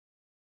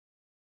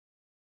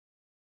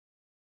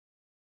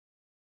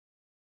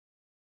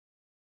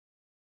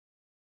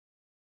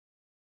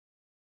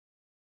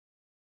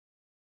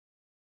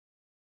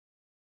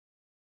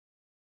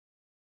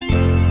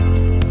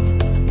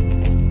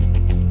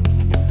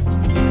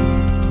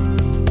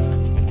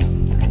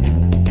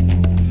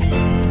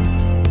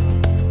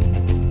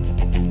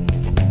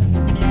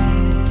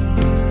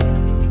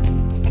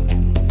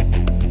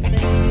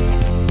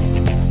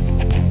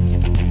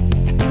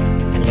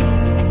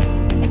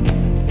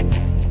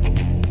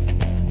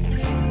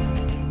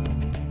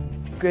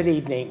Good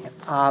evening.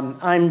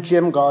 I'm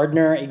Jim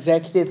Gardner,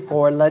 Executive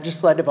for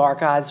Legislative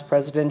Archives,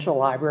 Presidential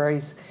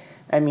Libraries,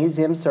 and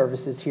Museum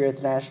Services here at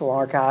the National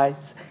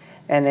Archives.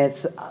 And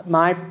it's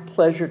my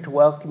pleasure to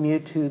welcome you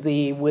to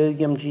the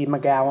William G.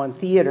 McGowan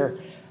Theater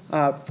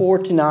for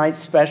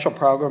tonight's special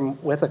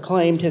program with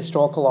acclaimed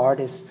historical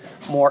artist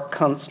Mort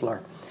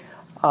Künstler.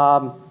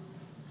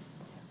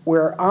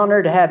 We're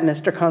honored to have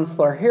Mr.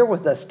 Künstler here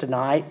with us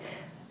tonight,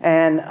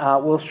 and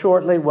we'll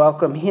shortly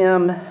welcome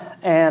him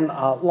and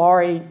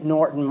Laurie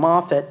Norton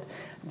Moffett,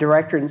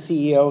 Director and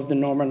CEO of the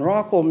Norman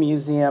Rockwell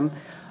Museum,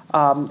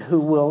 who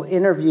will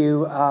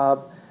interview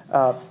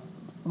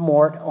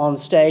Mort on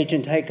stage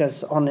and take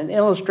us on an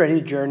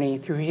illustrated journey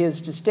through his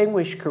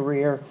distinguished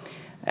career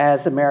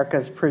as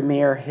America's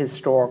premier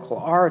historical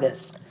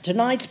artist.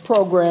 Tonight's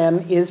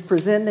program is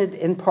presented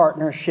in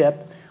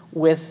partnership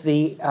with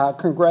the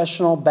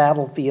Congressional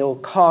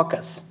Battlefield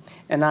Caucus,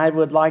 and I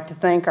would like to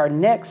thank our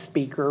next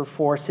speaker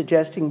for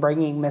suggesting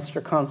bringing Mr.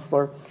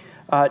 Künstler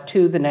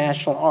to the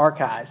National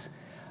Archives.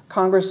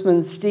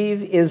 Congressman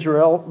Steve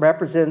Israel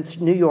represents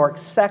New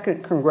York's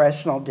 2nd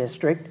Congressional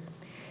District,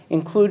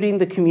 including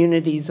the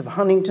communities of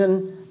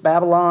Huntington,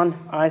 Babylon,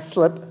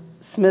 Islip,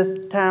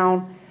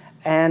 Smithtown,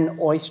 and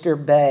Oyster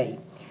Bay.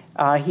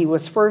 He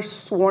was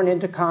first sworn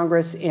into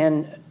Congress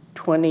in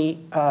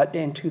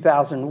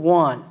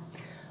 2001.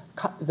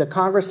 The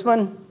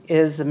congressman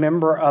is a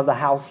member of the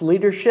House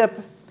leadership,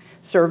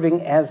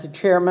 serving as the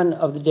chairman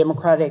of the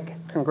Democratic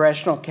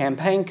Congressional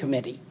Campaign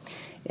Committee.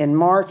 In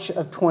March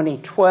of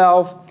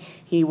 2012,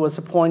 he was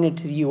appointed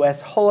to the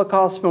U.S.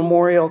 Holocaust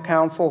Memorial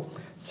Council,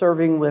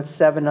 serving with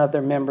 7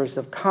 other members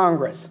of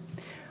Congress.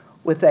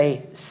 With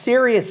a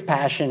serious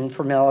passion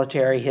for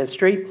military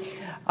history,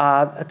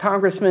 a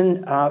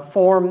congressman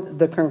formed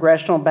the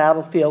Congressional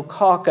Battlefield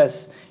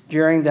Caucus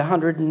during the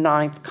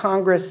 109th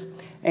Congress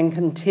and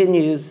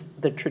continues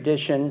the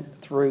tradition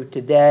through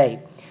today.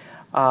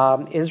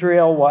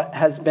 Israel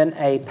has been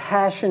a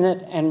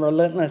passionate and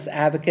relentless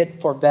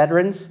advocate for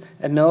veterans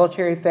and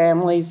military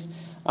families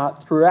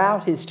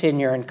throughout his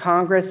tenure in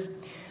Congress.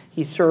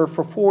 He served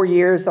for 4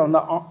 years on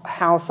the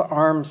House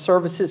Armed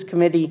Services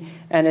Committee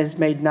and has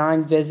made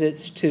 9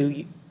 visits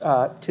to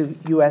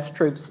U.S.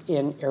 troops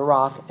in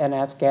Iraq and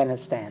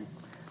Afghanistan.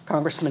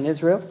 Congressman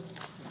Israel.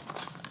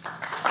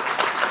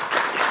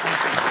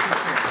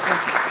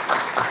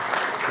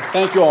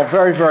 Thank you all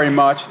very, very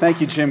much.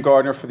 Thank you, Jim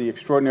Gardner, for the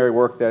extraordinary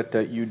work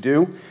that you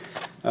do.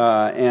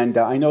 And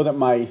I know that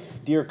my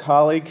dear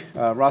colleague,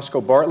 Roscoe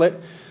Bartlett,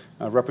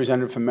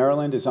 representative from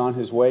Maryland, is on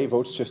his way.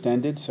 Votes just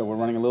ended, so we're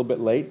running a little bit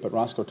late, but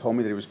Roscoe told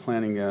me that he was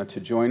planning to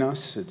join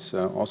us. It's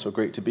also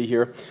great to be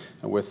here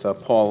with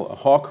Paul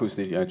Hawk, who's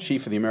the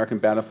chief of the American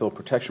Battlefield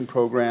Protection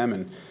Program,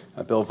 and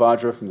Bill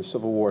Vadra from the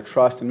Civil War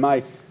Trust, and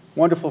my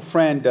wonderful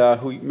friend,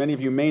 who many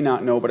of you may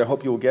not know, but I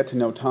hope you will get to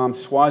know, Tom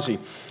Swazi.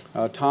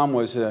 Tom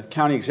was a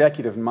county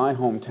executive in my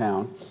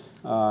hometown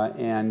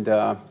and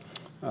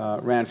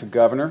ran for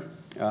governor.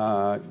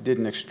 Did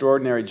an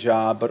extraordinary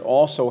job, but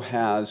also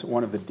has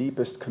one of the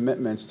deepest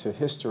commitments to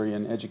history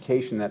and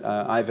education that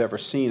I've ever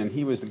seen. And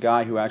he was the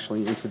guy who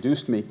actually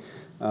introduced me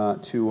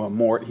to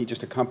Mort. He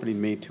just accompanied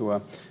me to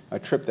a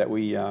trip that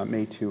we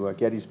made to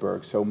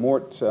Gettysburg. So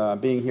Mort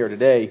being here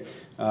today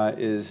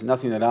is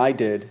nothing that I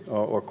did,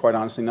 or quite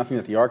honestly, nothing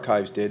that the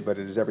archives did, but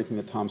it is everything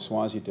that Tom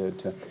Swazi did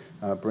to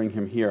bring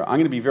him here. I'm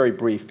going to be very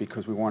brief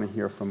because we want to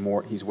hear from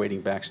Mort. He's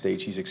waiting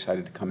backstage. He's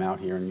excited to come out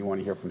here, and you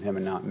want to hear from him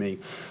and not me.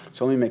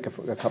 So let me make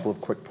a couple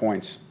of quick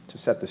points to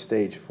set the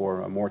stage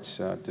for Mort's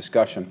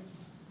discussion.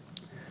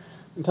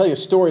 I'll tell you a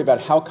story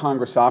about how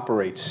Congress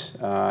operates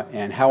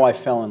and how I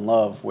fell in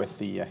love with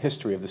the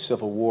history of the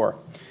Civil War.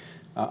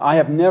 I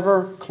have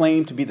never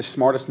claimed to be the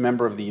smartest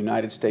member of the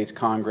United States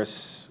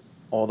Congress,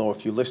 although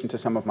if you listen to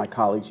some of my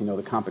colleagues, you know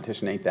the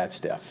competition ain't that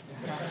stiff.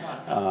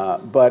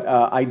 But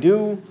I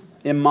do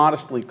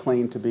immodestly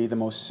claim to be the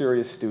most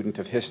serious student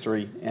of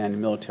history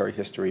and military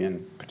history in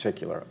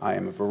particular. I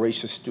am a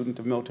voracious student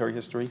of military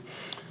history.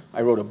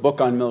 I wrote a book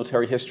on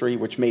military history,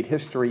 which made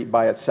history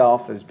by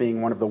itself as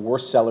being one of the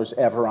worst sellers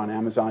ever on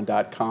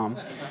Amazon.com.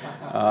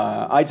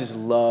 I just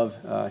love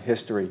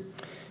history.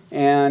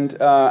 And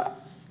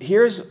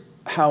here's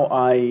how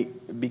I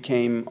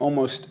became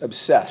almost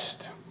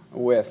obsessed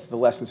with the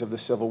lessons of the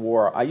Civil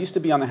War. I used to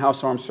be on the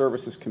House Armed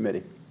Services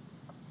Committee.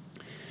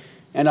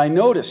 And I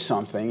noticed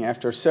something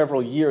after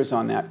several years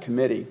on that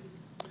committee.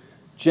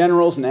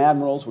 Generals and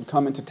admirals would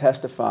come in to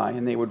testify,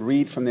 and they would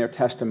read from their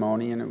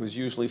testimony, and it was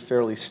usually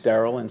fairly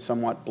sterile and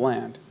somewhat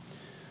bland.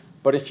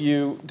 But if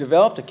you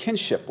developed a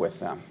kinship with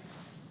them,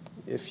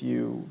 if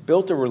you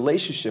built a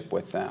relationship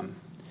with them,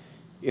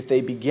 if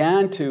they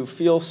began to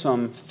feel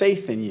some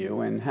faith in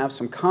you and have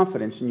some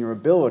confidence in your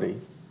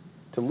ability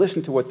to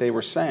listen to what they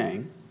were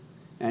saying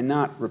and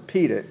not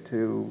repeat it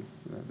to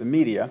the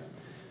media,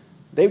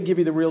 they would give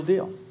you the real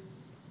deal.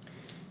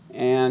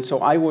 And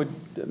so I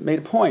made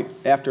a point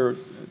after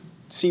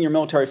senior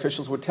military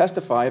officials would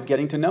testify of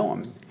getting to know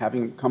them, having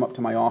them come up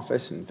to my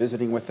office and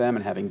visiting with them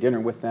and having dinner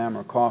with them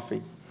or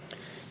coffee.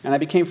 And I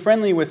became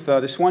friendly with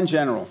this one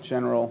general,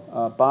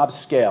 General Bob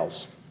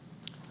Scales,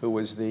 who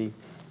was the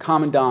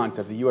commandant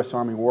of the U.S.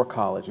 Army War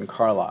College in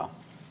Carlisle.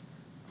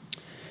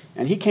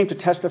 And he came to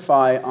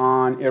testify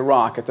on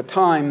Iraq. At the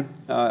time,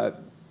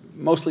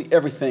 mostly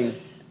everything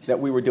that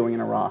we were doing in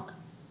Iraq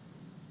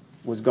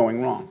was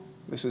going wrong.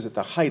 This was at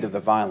the height of the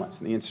violence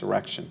and the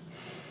insurrection.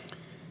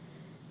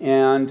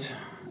 And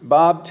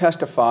Bob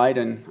testified,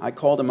 and I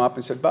called him up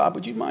and said, Bob,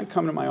 would you mind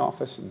coming to my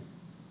office and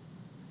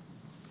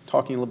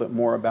talking a little bit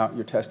more about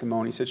your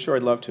testimony? He said, sure,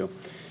 I'd love to.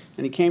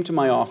 And he came to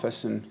my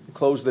office and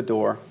closed the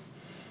door,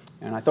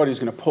 and I thought he was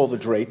going to pull the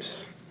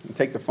drapes and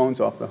take the phones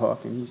off the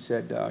hook. And he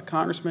said,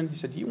 Congressman, he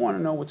said, do you want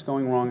to know what's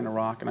going wrong in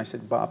Iraq? And I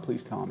said, Bob,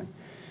 please tell me.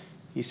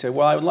 He said,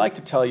 well, I would like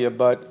to tell you,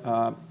 but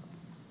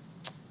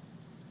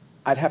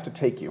I'd have to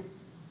take you.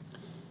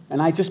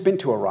 And I'd just been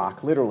to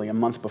Iraq literally a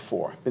month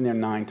before, been there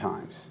 9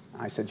 times.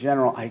 I said,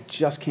 General, I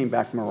just came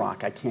back from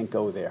Iraq. I can't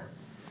go there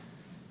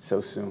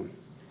so soon.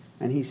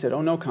 And he said,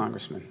 oh, no,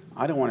 Congressman.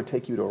 I don't want to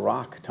take you to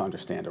Iraq to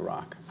understand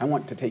Iraq. I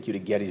want to take you to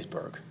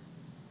Gettysburg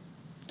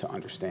to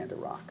understand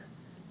Iraq.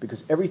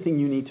 Because everything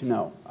you need to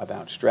know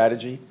about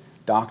strategy,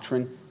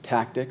 doctrine,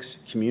 tactics,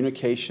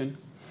 communication,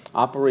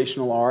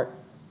 operational art,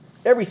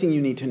 everything you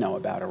need to know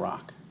about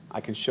Iraq,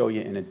 I can show you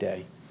in a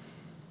day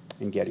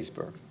in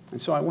Gettysburg. And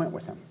so I went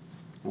with him.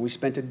 And we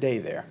spent a day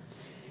there.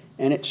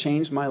 And it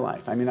changed my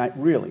life. I mean,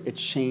 it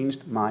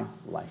changed my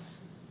life.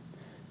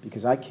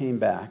 Because I came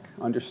back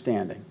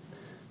understanding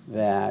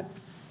that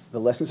the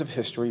lessons of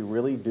history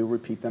really do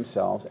repeat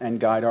themselves and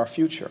guide our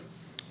future.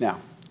 Now,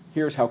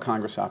 here's how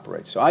Congress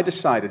operates. So I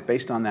decided,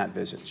 based on that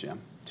visit, Jim,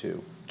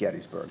 to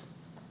Gettysburg,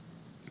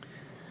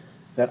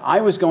 that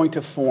I was going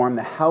to form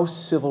the House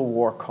Civil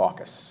War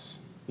Caucus.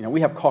 You know,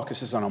 we have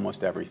caucuses on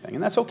almost everything,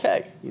 and that's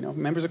okay. You know,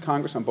 members of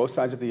Congress on both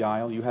sides of the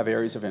aisle, you have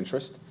areas of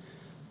interest,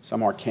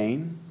 some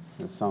arcane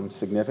and some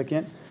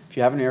significant. If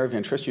you have an area of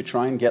interest, you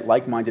try and get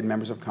like-minded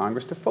members of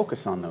Congress to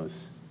focus on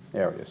those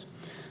areas.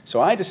 So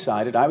I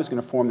decided I was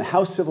going to form the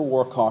House Civil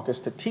War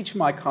Caucus to teach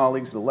my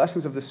colleagues the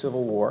lessons of the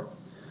Civil War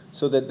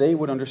so that they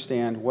would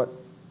understand what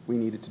we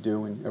needed to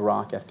do in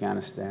Iraq,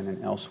 Afghanistan,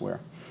 and elsewhere.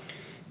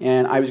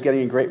 And I was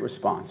getting a great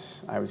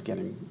response. I was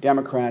getting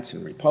Democrats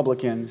and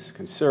Republicans,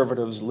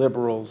 conservatives,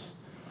 liberals.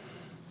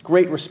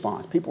 Great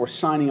response. People were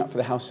signing up for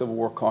the House Civil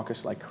War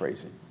Caucus like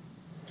crazy.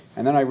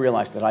 And then I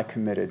realized that I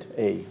committed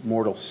a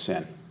mortal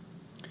sin.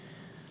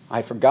 I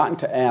had forgotten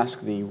to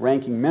ask the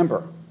ranking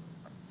member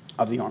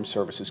of the Armed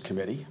Services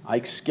Committee,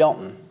 Ike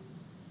Skelton,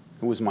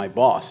 who was my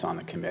boss on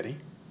the committee,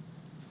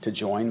 to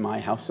join my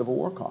House Civil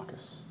War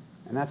Caucus.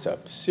 And that's a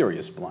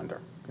serious blunder,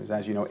 because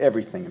as you know,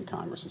 everything in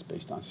Congress is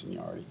based on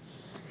seniority.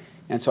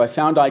 And so I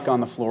found Ike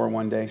on the floor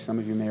one day. Some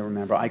of you may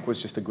remember. Ike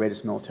was just the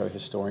greatest military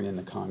historian in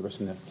the Congress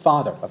and the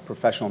father of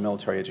professional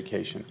military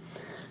education.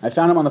 I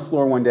found him on the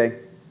floor one day,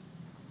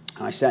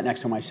 and I sat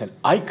next to him. I said,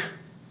 Ike,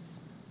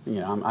 you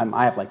know,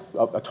 I have like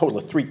a total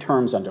of 3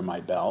 terms under my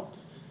belt.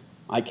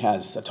 Ike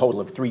has a total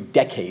of 3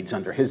 decades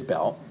under his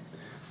belt.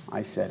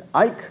 I said,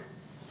 Ike,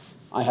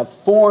 I have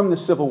formed the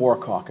Civil War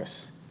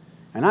Caucus,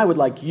 and I would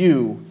like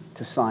you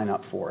to sign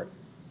up for it.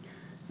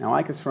 Now,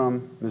 Ike is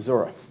from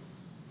Missouri,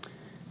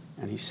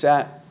 and he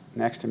sat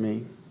next to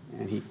me,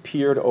 and he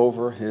peered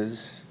over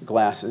his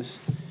glasses,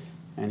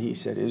 and he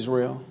said,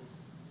 Israel,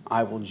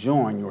 I will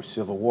join your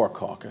Civil War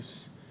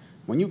Caucus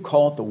when you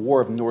call it the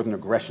War of Northern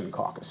Aggression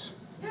Caucus.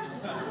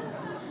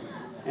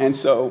 And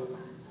so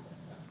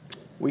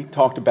we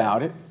talked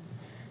about it,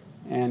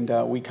 and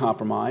we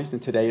compromised,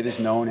 and today it is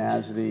known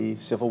as the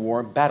Civil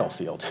War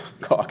Battlefield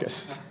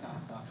Caucus.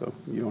 So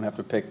you don't have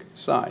to pick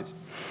sides.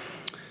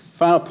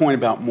 Final point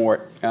about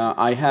Mort.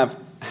 I have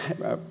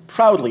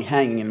proudly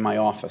hanging in my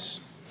office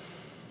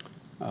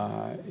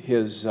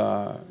his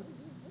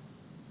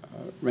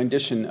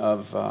rendition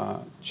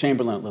of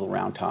Chamberlain at Little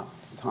Round Top.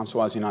 Tom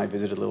Swazi and I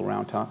visited Little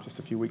Round Top just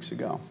a few weeks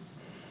ago.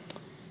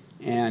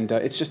 And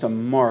it's just a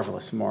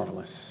marvelous,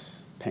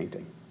 marvelous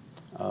painting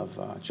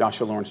of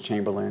Joshua Lawrence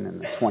Chamberlain and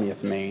the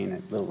 20th Maine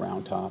at Little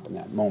Round Top, and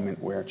that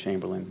moment where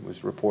Chamberlain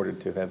was reported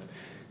to have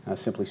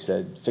simply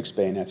said, fixed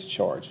bayonets,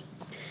 charge.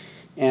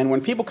 And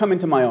when people come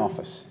into my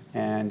office,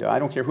 and I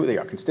don't care who they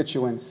are,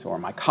 constituents or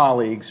my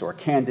colleagues or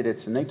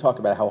candidates, and they talk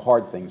about how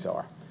hard things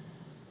are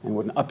and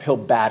what an uphill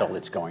battle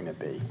it's going to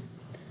be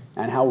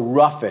and how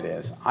rough it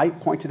is, I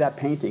point to that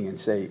painting and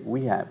say,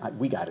 we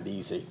got it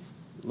easy.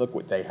 Look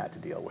what they had to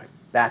deal with.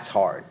 That's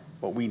hard.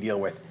 What we deal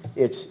with,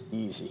 it's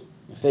easy.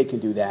 If they can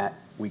do that,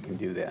 we can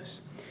do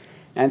this.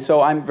 And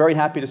so I'm very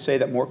happy to say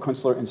that Mort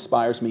Künstler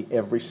inspires me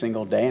every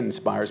single day and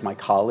inspires my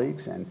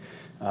colleagues and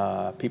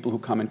people who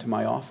come into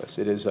my office.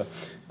 It is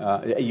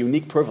a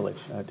unique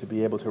privilege to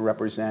be able to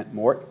represent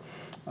Mort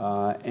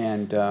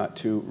and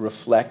to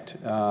reflect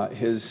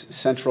his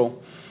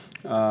central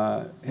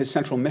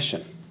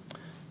mission,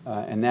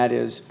 and that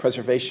is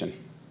preservation.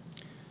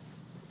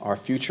 Our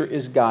future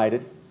is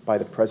guided by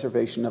the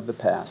preservation of the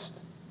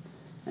past,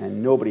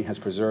 and nobody has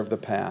preserved the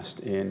past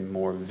in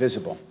more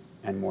visible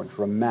and more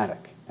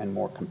dramatic and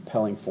more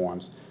compelling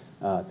forms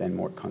than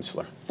Mort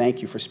Künstler.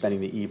 Thank you for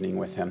spending the evening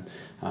with him.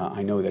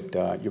 I know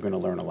that you're going to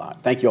learn a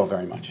lot. Thank you all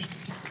very much.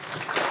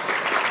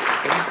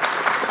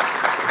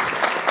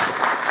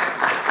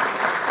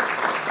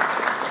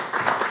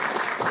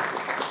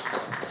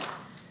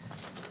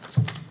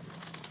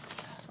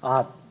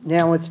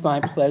 Now it's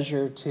my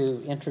pleasure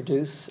to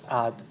introduce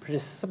the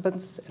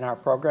participants in our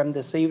program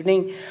this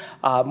evening.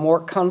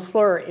 Mort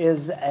Künstler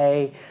is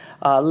a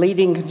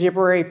leading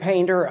contemporary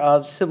painter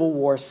of Civil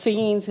War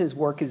scenes. His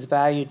work is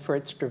valued for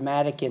its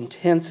dramatic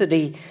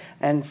intensity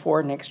and for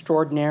an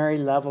extraordinary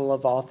level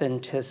of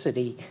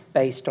authenticity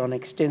based on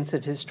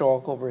extensive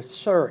historical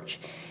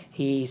research.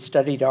 He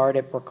studied art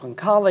at Brooklyn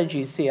College,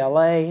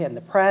 UCLA, and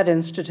the Pratt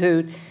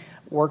Institute,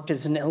 worked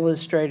as an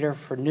illustrator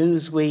for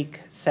Newsweek,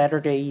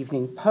 Saturday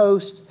Evening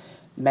Post,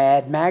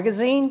 Mad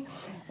Magazine,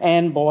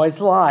 and Boy's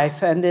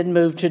Life, and then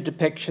moved to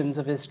depictions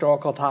of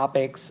historical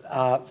topics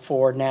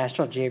for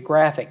National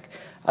Geographic.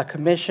 A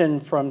commission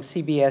from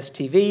CBS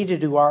TV to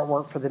do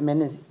artwork for the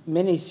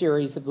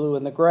miniseries The Blue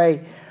and the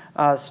Gray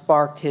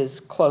sparked his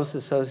close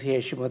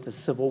association with the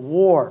Civil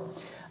War.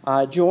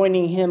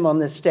 Joining him on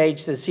the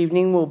stage this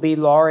evening will be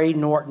Laurie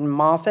Norton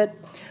Moffett.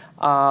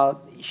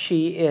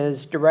 She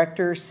is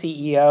director,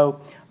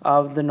 CEO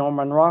of the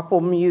Norman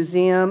Rockwell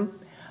Museum.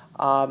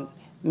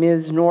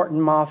 Ms.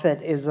 Norton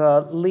Moffett is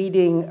a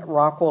leading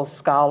Rockwell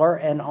scholar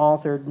and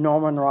authored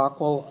Norman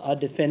Rockwell, A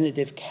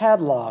Definitive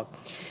Catalog.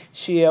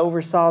 She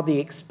oversaw the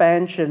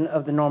expansion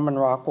of the Norman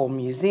Rockwell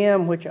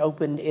Museum, which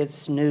opened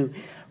its new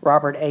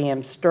Robert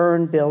A.M.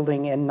 Stern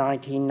building in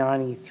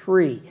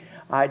 1993.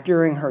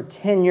 During her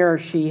tenure,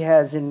 she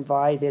has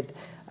invited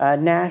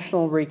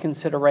national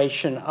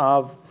reconsideration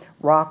of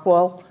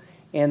Rockwell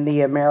in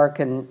the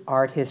American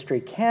art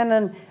history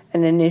canon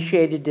and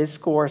initiated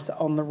discourse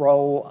on the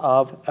role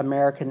of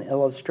American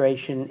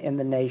illustration in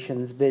the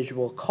nation's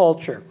visual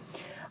culture.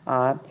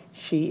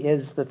 She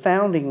is the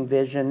founding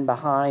vision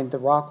behind the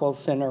Rockwell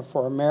Center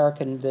for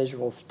American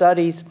Visual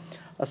Studies,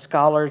 a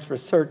scholars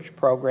research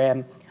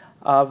program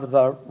of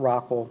the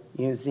Rockwell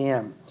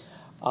Museum.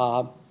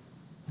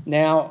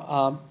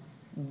 Now,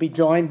 be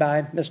joined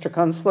by Mr.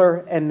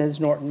 Künstler and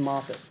Ms. Norton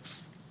Moffett.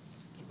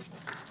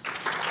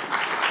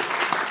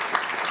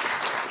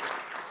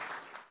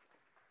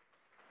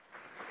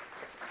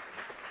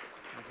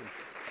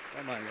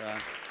 Oh my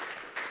God.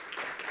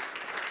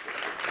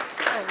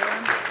 Oh,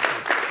 Ron.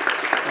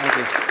 Thank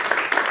you.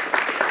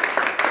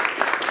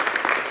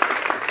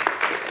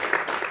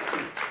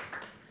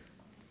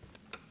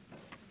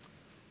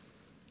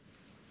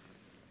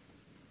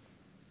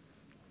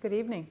 Good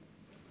evening.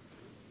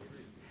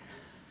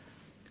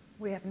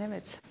 We have an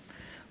image.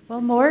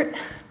 Well, Mort,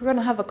 we're going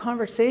to have a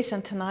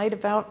conversation tonight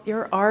about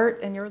your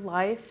art and your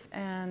life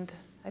and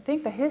I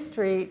think the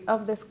history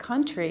of this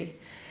country.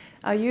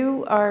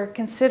 You are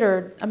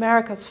considered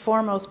America's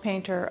foremost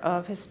painter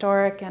of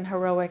historic and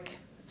heroic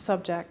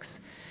subjects.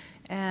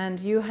 And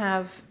you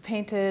have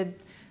painted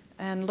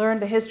and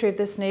learned the history of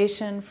this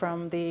nation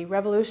from the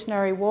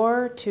Revolutionary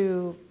War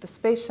to the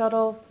space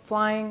shuttle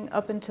flying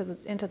up into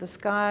the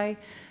sky.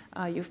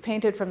 You've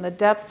painted from the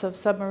depths of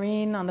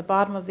submarine on the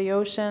bottom of the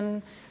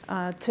ocean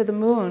to the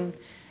moon.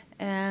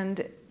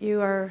 And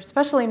you are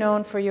especially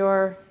known for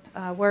your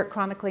work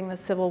chronicling the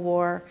Civil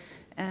War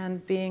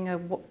and being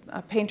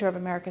a painter of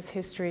America's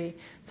history.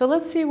 So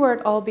let's see where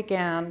it all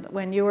began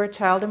when you were a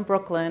child in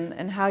Brooklyn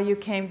and how you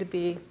came to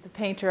be the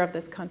painter of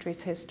this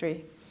country's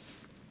history.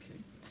 Okay.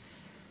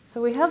 So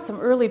we have some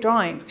early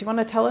drawings. You want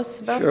to tell us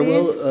about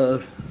these? Sure.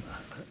 Well,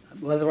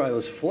 whether I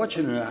was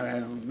fortunate, I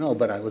don't know,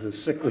 but I was a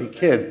sickly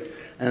kid,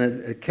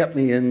 and it kept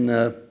me in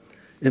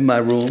my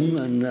room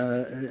and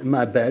in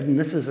my bed. And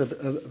this is a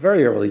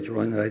very early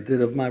drawing that I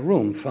did of my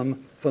room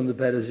from the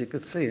bed, as you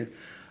could see.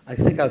 I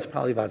think I was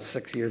probably about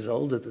 6 years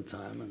old at the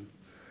time.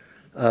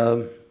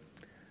 And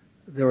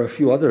there were a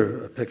few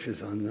other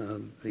pictures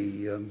on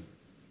the...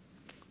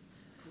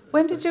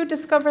 When did you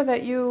discover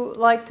that you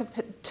liked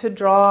to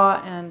draw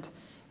and,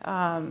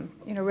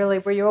 you know, really,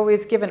 were you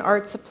always given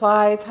art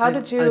supplies? How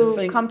did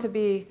you come to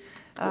be,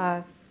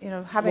 you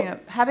know,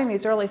 having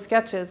these early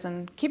sketches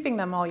and keeping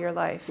them all your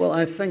life? Well,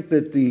 I think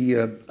that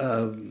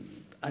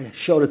I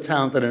showed a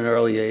talent at an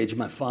early age.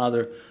 My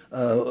father...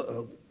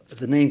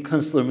 the name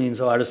Künstler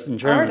means artist in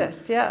German.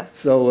 Artist, yes.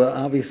 So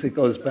obviously it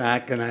goes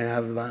back, and I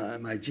have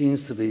my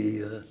genes to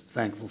be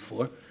thankful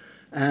for.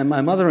 And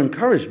my mother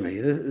encouraged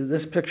me.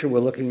 This picture we're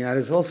looking at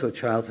is also a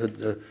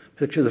childhood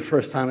picture. The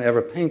first time I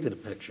ever painted a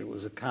picture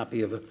was a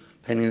copy of a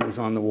painting that was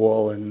on the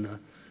wall in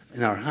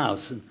our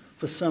house. And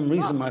for some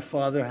reason, my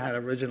father had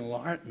original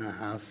art in our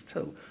house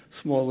too,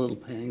 small little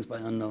paintings by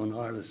unknown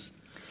artists.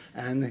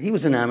 And he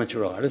was an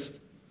amateur artist.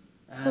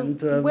 So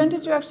when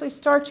did you actually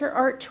start your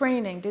art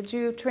training? Did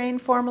you train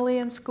formally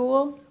in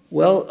school?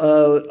 Well,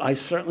 I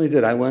certainly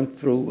did. I went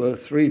through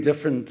 3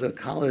 different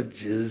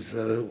colleges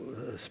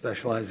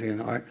specializing in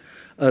art.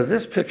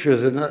 This picture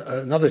is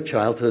another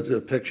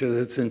childhood picture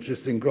that's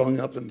interesting. Growing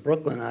up in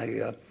Brooklyn,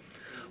 I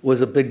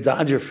was a big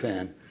Dodger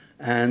fan.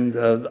 And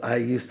I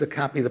used to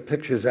copy the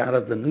pictures out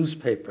of the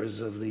newspapers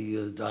of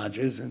the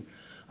Dodgers. And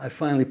I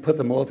finally put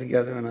them all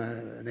together on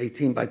an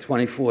 18 by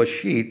 24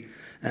 sheet.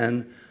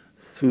 And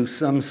through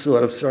some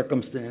sort of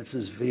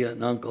circumstances via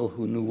an uncle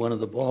who knew one of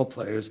the ball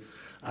players,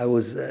 I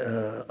was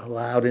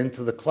allowed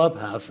into the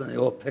clubhouse, and they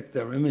all picked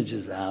their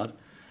images out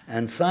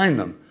and signed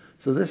them.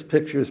 So this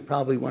picture is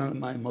probably one of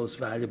my most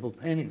valuable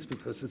paintings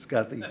because it's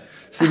got the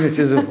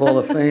signatures of Hall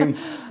of Fame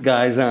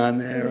guys on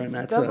there and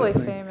that sort of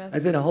thing. Famous. I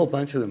did a whole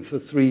bunch of them for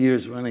 3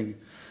 years running.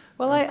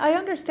 Well, I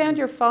understand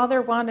your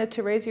father wanted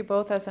to raise you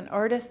both as an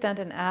artist and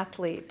an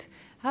athlete.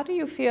 How do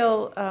you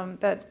feel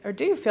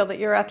do you feel that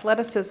your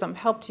athleticism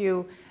helped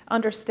you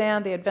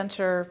understand the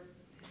adventure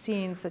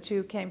scenes that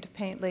you came to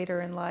paint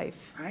later in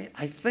life?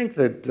 I think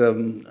that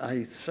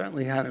I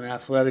certainly had an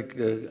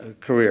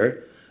athletic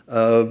career,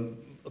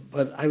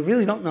 but I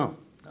really don't know.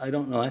 I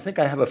don't know. I think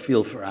I have a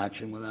feel for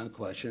action without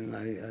question.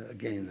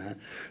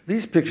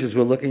 These pictures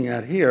we're looking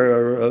at here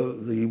are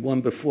the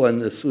one before in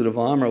the suit of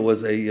armor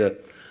was a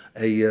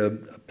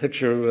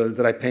picture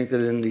that I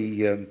painted in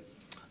the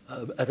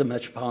at the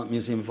Metropolitan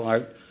Museum of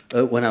Art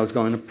when I was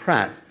going to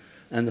Pratt.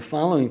 And the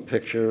following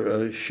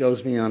picture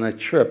shows me on a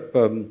trip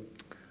where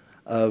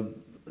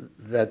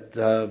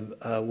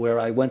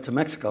I went to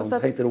Mexico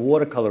and painted a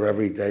watercolor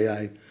every day.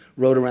 I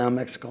rode around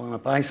Mexico on a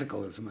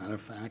bicycle, as a matter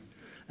of fact,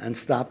 and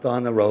stopped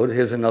on the road.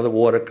 Here's another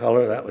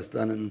watercolor that was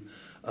done in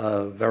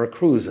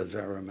Veracruz, as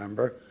I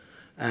remember.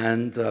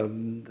 And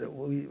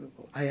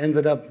I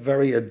ended up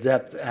very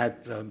adept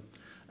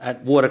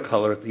at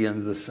watercolor at the end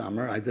of the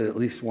summer. I did at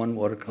least one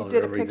watercolor every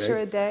day. You did a picture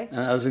a day?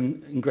 And I was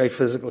in great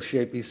physical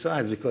shape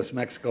besides, because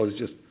Mexico is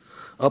just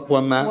up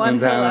one mountain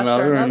and down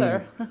another, and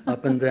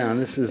up and down.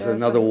 This is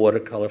another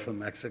watercolor from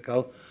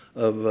Mexico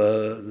of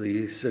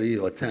the city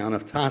or town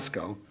of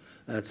Tasco.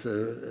 That's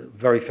a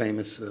very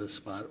famous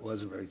spot. It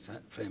was a very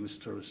famous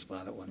tourist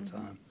spot at one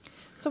time.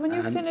 So when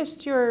you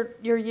finished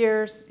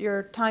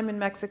your time in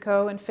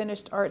Mexico and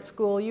finished art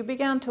school, you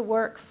began to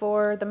work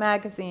for the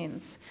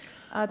magazines.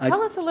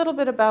 Tell us a little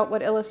bit about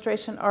what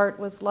illustration art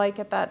was like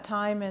at that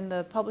time in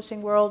the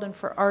publishing world and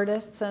for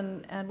artists,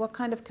 and what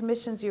kind of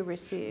commissions you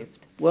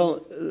received.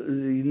 Well,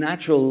 the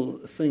natural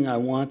thing I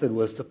wanted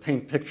was to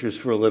paint pictures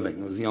for a living.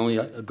 It was the only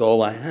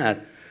goal I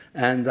had.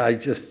 And I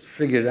just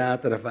figured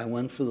out that if I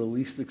went for the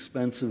least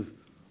expensive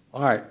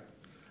art,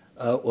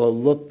 or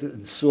looked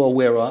and saw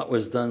where art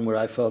was done, where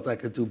I felt I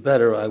could do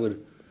better, I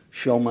would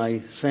show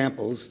my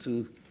samples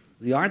to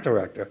the art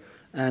director.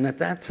 And at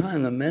that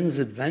time, the men's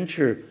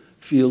adventure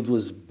field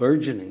was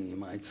burgeoning, you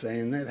might say,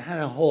 and it had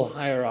a whole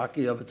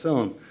hierarchy of its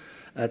own.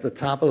 At the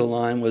top of the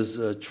line was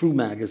True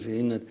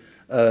magazine that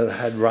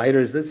had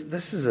writers.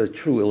 This is a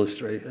True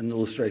an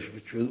illustration for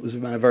True. It was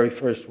my very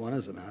first one,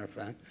 as a matter of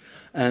fact.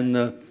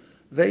 And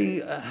they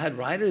had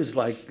writers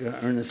like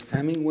Ernest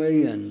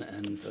Hemingway and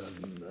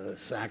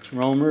Sax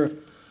Rohmer,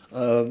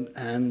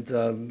 and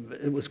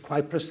it was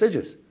quite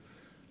prestigious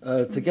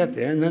to get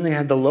there. And then they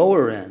had the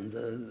lower end.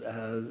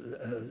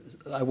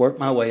 I worked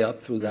my way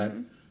up through that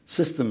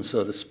system,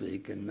 so to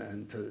speak,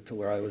 and to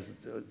where I was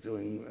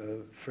doing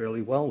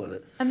fairly well with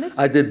it. And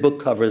I did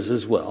book covers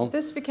as well.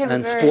 This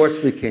became sports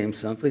became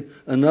something.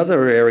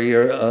 Another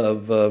area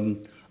of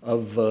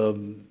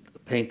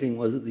painting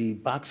was the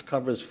box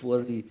covers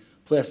for the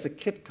plastic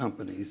kit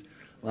companies,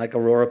 like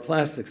Aurora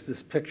Plastics.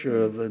 This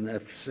picture of an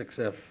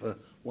F-6F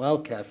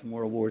Wildcat from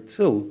World War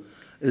II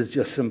is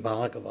just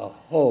symbolic of a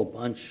whole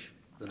bunch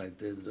that I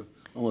did, of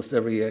almost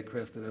every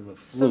aircraft that ever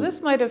flew. So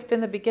this might have been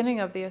the beginning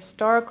of the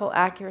historical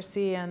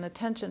accuracy and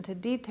attention to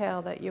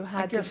detail that you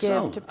had to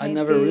give to paint I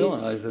never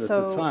realized it at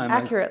the time.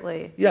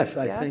 Accurately. Yes,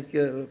 I think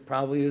it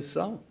probably is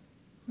so.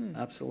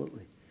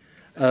 Absolutely.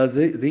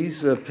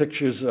 These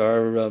pictures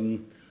are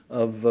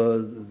of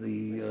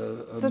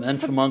the men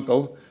from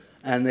Uncle,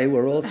 and they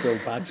were also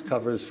box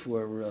covers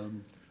for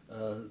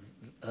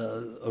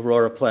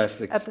Aurora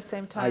Plastics. At the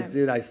same time. I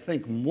did, I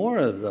think, more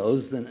of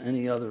those than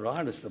any other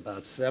artist,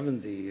 about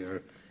 70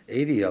 or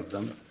 80 of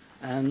them,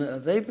 and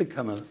they've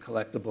become a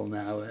collectible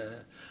now.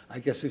 I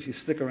guess if you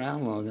stick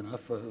around long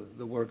enough,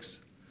 the works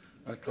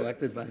are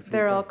collected by people.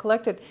 They're all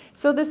collected.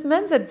 So this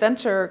men's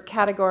adventure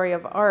category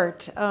of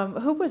art,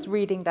 who was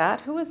reading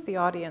that? Who was the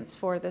audience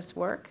for this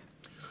work?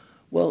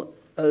 Well,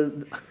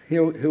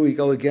 here we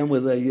go again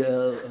with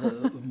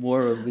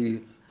more of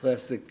the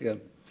plastic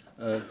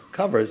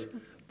covers,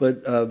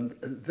 but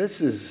this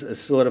is a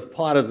sort of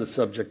part of the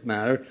subject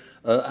matter.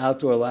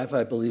 Outdoor life,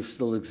 I believe,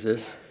 still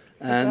exists.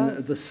 And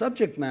the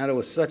subject matter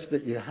was such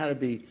that you had to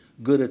be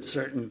good at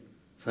certain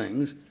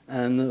things,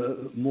 and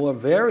the more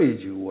varied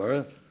you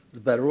were,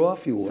 the better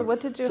off you were. So what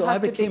did you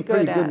have to be good at? So I became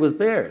pretty good with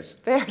bears.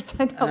 Bears,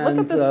 I know. Look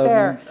at this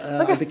bear.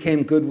 I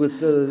became good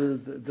with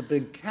the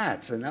big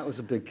cats, and that was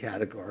a big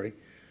category.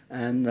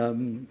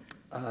 And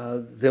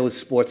there was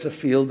sports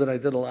afield that I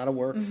did a lot of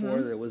work for.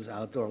 There was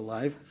outdoor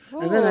life. Ooh,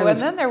 and then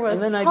there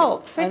was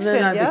pulp fiction,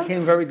 and then I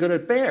became very good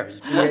at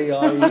bears,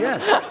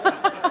 B-A-R-E-S.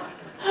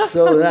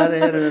 So that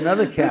added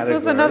another category. This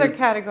was another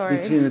category.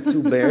 Between the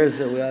two bears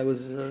that I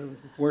was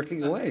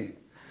working away.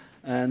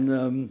 And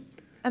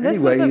this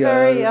anyway, was a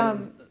very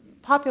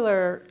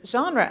popular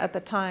genre at the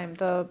time,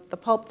 the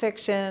pulp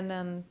fiction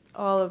and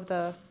all of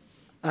the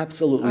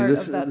absolutely.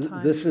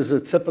 This is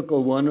a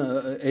typical one,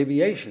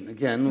 aviation,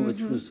 again,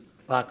 which was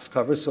box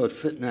cover, so it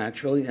fit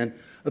naturally. And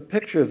a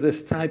picture of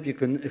this type,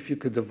 if you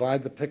could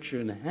divide the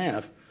picture in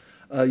half,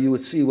 you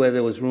would see where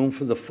there was room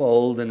for the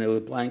fold and there were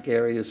blank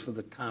areas for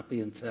the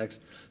copy and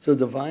text. So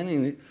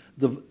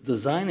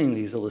designing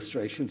these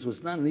illustrations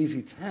was not an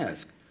easy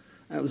task.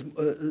 And it was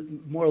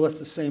more or less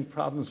the same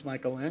problems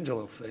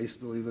Michelangelo faced,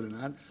 believe it or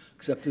not,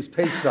 except his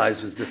page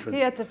size was different.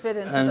 He had to fit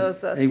into And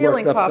those he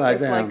ceiling worked upside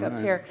poppers down, like up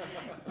right. here.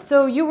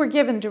 So you were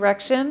given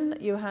direction.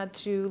 You had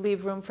to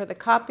leave room for the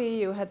copy.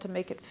 You had to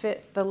make it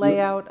fit the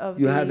layout of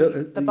the box You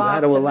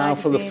had to allow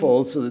for the magazine.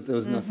 fold so that there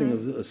was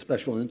nothing of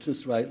special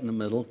interest right in the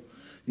middle.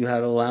 You had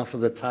to allow for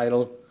the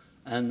title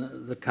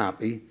and the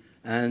copy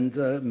and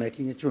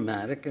making it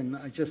dramatic. And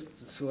I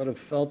just sort of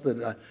felt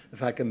that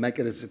if I could make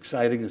it as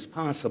exciting as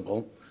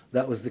possible,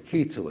 that was the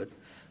key to it.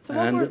 So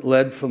and it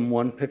led from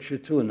one picture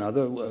to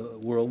another.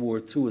 World War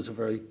II was a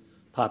very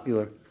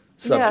popular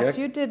subject. Yes,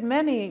 you did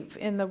many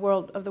in the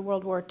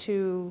World War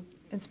II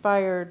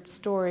inspired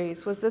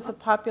stories. Was this a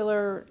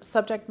popular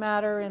subject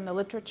matter in the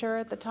literature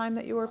at the time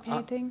that you were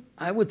painting?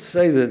 I would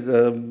say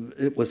that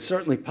it was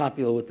certainly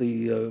popular with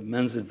the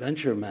men's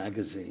adventure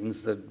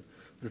magazines. That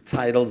the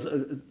titles,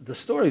 the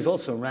stories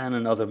also ran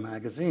in other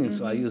magazines,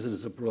 so I use it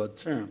as a broad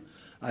term.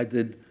 I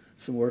did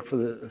some work for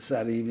the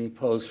Saturday Evening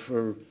Post,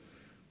 for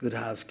Good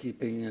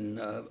Housekeeping, and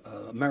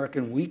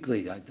American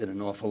Weekly I did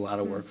an awful lot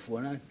of work for,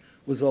 and I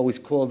was always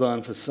called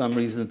on for some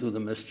reason to do the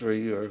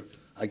mystery, or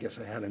I guess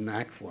I had a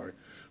knack for it.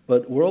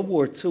 But World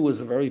War II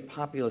was a very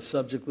popular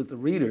subject with the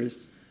readers,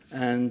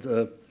 and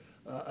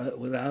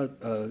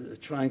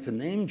without trying to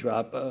name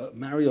drop,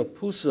 Mario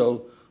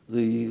Puzo,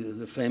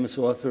 the famous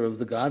author of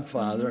The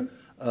Godfather,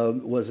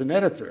 was an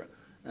editor,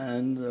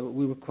 and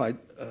we were quite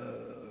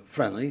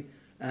friendly,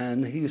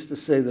 and he used to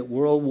say that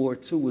World War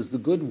II was the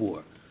good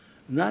war,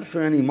 not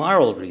for any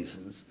moral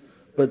reasons,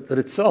 but that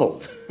it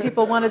sold.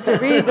 People wanted to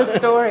read the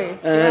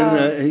stories.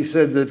 And he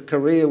said that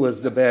Korea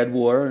was the bad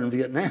war and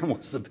Vietnam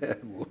was the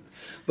bad war.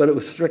 But it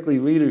was strictly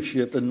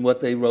readership and what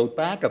they wrote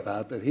back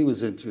about that he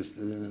was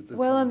interested in at the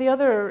time. And the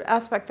other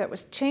aspect that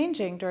was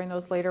changing during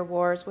those later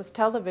wars was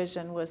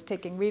television was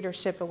taking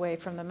readership away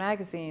from the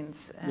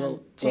magazines and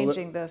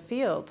changing the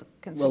field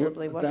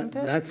considerably, wasn't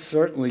it? That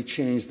certainly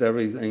changed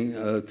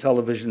everything.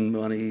 Television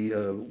money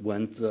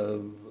went,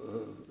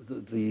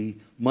 the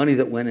money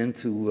that went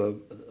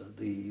into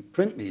the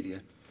print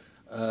media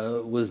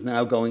was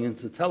now going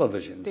into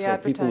television. So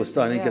people were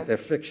starting to get their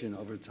fiction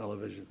over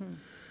television.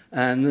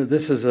 And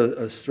this is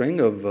a string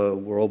of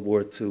World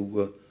War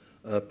II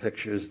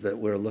pictures that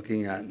we're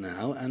looking at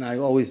now. And I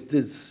always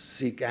did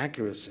seek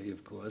accuracy,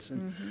 of course.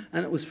 And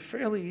it was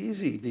fairly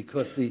easy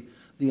because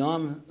the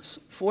armed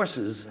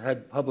forces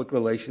had public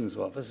relations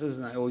officers,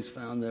 and I always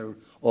found their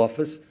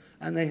office,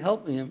 and they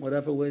helped me in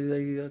whatever way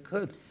they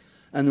could.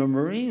 And the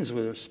Marines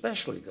were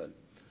especially good.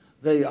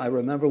 I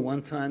remember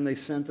one time they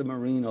sent a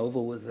Marine over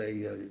with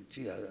a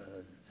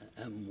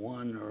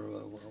M1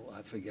 or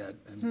I forget.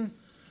 And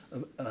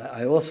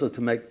I also,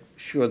 to make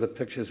sure the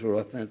pictures were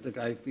authentic,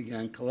 I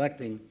began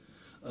collecting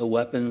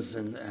weapons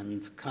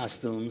and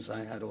costumes.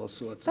 I had all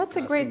sorts of That's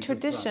a great costumes and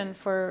tradition props.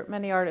 for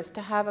many artists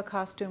to have a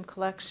costume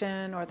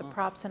collection or the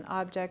props and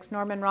objects.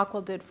 Norman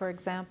Rockwell did, for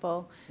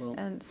example.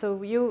 And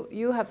so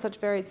you have such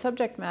varied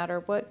subject matter.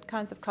 What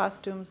kinds of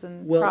costumes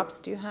and props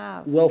do you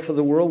have? Well, for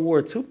the World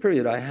War II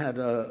period, I had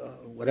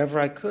whatever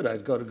I could.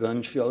 I'd go to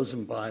gun shows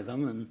and buy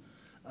them.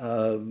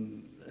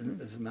 And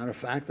as a matter of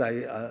fact,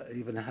 I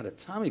even had a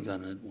Tommy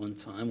gun at one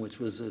time, which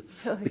was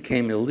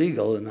became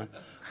illegal.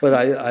 But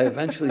I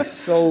eventually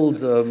sold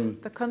the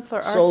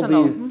Künstler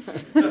arsenal.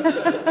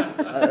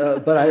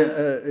 But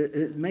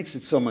it makes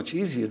it so much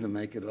easier to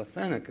make it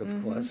authentic,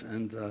 of course,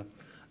 and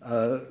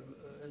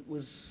it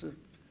was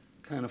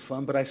kind of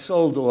fun. But I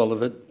sold all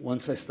of it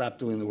once I stopped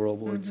doing the World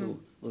War II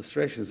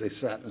illustrations. They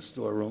sat in a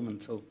storeroom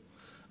until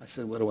I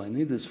said, "What do I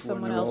need this for?"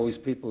 And there are always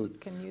people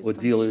or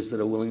dealers that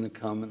are willing to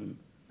come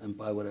and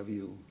buy whatever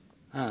you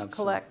have.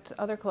 Collect,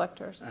 other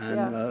collectors, and,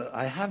 yes.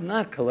 I have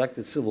not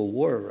collected Civil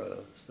War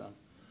stuff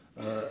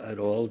at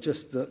all.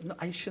 Just, no,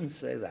 I shouldn't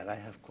say that. I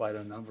have quite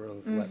a number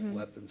of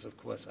weapons, of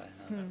course I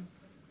have.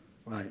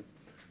 Right.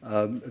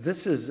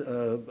 This is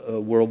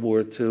World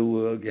War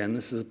II. Again,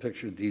 this is a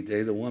picture of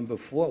D-Day. The one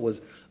before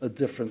was a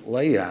different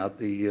layout,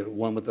 the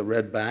one with the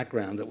red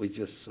background that we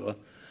just saw.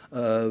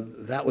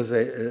 That was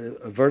a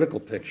vertical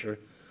picture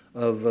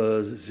of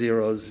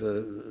Zero's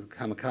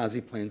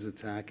kamikaze planes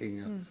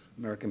attacking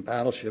American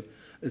battleship.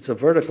 It's a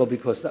vertical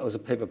because that was a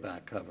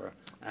paperback cover.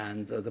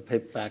 And the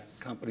paperback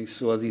company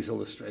saw these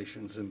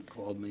illustrations and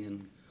called me,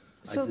 and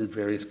I did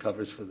various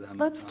covers for them.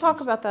 Let's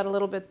talk about that a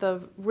little bit,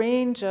 the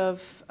range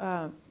of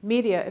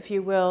media, if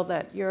you will,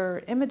 that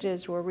your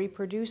images were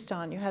reproduced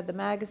on. You had the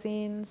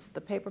magazines,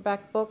 the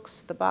paperback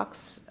books, the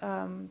box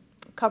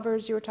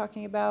covers you were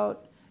talking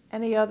about.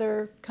 Any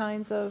other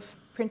kinds of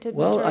printed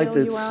material Well, I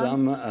did you were on?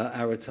 some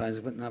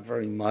advertising, but not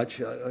very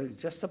much.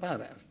 Just about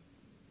it.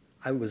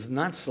 I was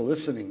not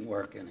soliciting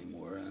work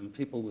anymore, and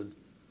people would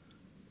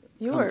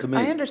come to me.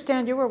 I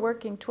understand you were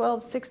working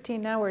 12,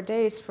 16-hour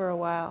days for a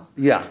while.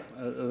 Yeah,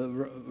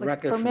 Like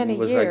record for for many me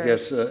was, years. I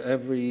guess,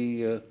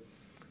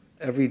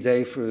 every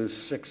day for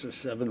 6 or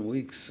 7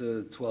 weeks,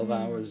 12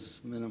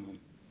 hours minimum.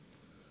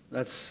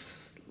 That's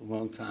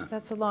long time.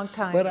 That's a long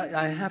time. But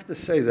I have to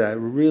say that I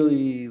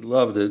really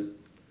loved it,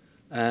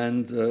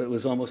 and it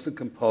was almost a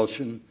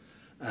compulsion.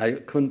 I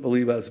couldn't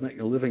believe I was making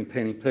a living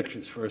painting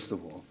pictures, first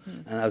of all,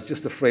 and I was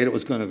just afraid it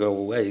was going to go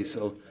away,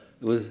 so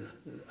it was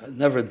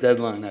never a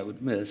deadline I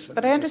would miss.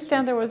 But I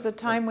understand there was a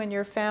time when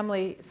your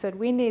family said,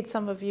 we need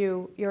some of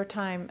your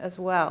time as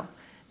well,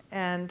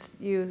 and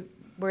you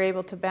were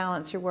able to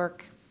balance your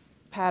work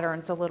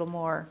patterns a little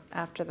more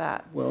after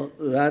that. Well,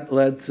 that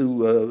led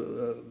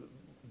to,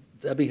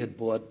 Debbie had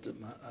bought,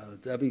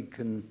 Debbie,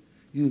 can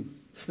you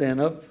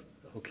stand up?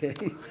 Okay.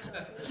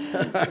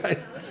 All right.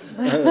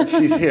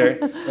 She's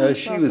here.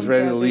 She was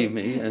ready to leave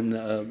me,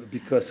 and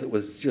because it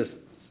was just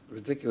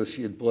ridiculous,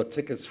 she had bought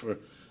tickets for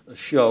a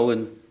show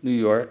in New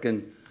York,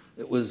 and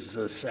it was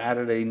a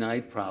Saturday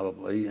night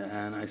probably,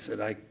 and I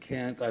said, I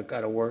can't, I've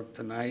got to work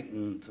tonight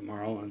and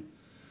tomorrow, and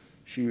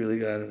she really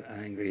got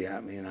angry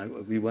at me,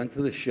 and we went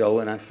to the show,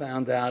 and I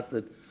found out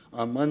that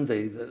on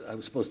Monday, that I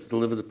was supposed to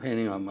deliver the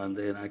painting on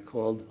Monday, and I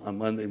called on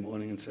Monday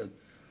morning and said,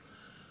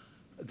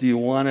 do you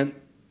want it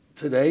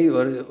today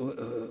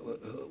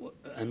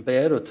and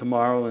bad, or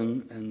tomorrow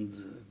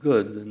and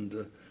good?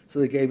 And so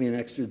they gave me an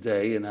extra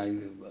day, and I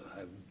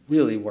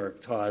really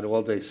worked hard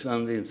all day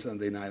Sunday and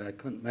Sunday night. I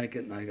couldn't make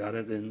it, and I got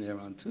it in there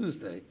on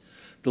Tuesday,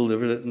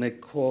 delivered it, and they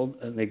called,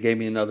 and they gave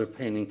me another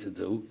painting to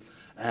do,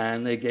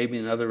 and they gave me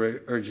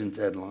another urgent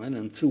deadline,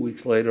 and 2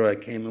 weeks later I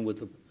came in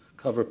with the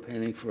cover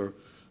painting for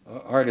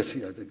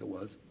Argosy, I think it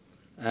was,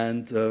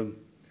 and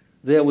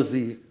there was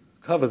the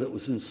cover that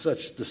was in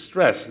such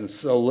distress and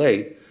so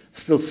late,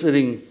 still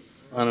sitting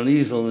on an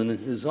easel in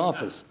his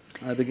office.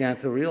 I began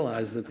to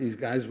realize that these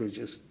guys were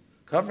just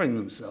covering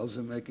themselves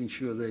and making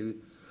sure they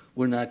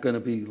were not going to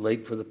be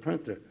late for the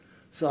printer.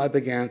 So I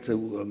began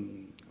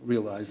to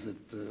realize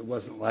that it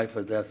wasn't life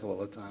or death all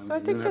the time. So I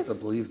you think didn't have this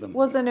to believe them.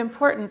 was an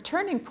important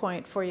turning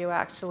point for you,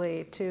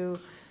 actually, to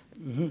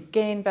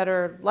gain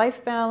better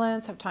life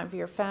balance, have time for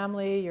your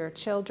family, your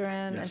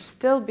children, and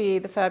still be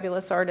the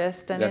fabulous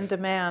artist and in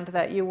demand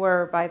that you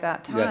were by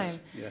that time.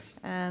 Yes.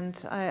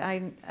 And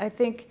I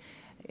think,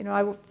 you know,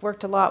 I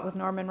worked a lot with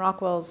Norman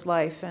Rockwell's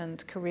life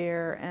and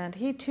career, and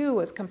he too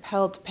was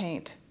compelled to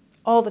paint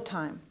all the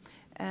time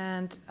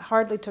and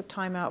hardly took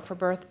time out for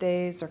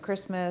birthdays or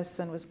Christmas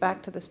and was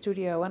back to the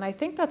studio. And I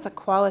think that's a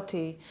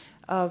quality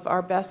of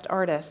our best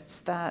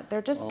artists, that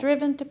they're just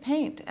driven to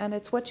paint, and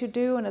it's what you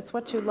do and it's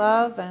what you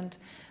love, and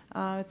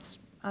it's,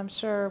 I'm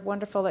sure,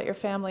 wonderful that your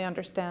family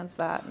understands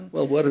that.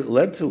 Well, what it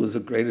led to was a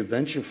great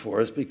adventure for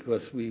us,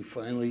 because we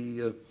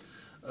finally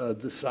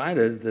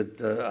decided that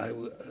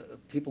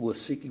people were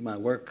seeking my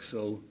work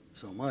so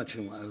much,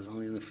 and I was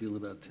only in the field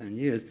about 10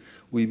 years.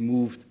 We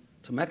moved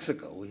to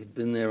Mexico. We had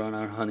been there on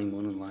our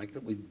honeymoon and liked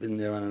it. We'd been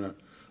there on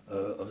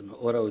an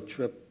auto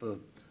trip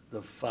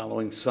the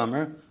following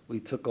summer. We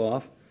took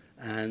off,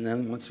 and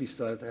then once we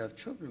started to have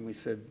children, we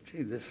said,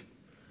 gee,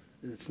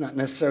 it's not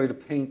necessary to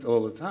paint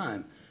all the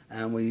time.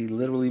 And we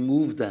literally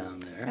moved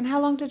down there. And how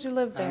long did you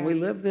live there? And we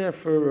lived there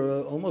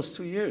for almost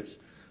 2 years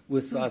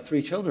with our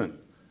 3 children.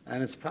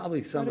 And it's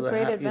probably some of the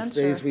happiest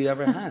days we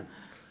ever had.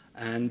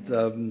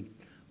 And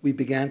we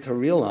began to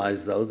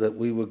realize, though, that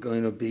we were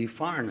going to be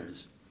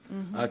foreigners.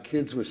 Our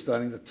kids were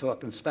starting to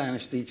talk in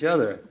Spanish to each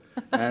other.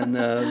 And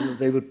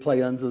they would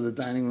play under the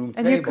dining room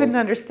table. And you couldn't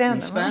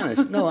understand them, Spanish.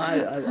 Huh? No,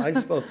 I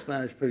spoke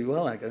Spanish pretty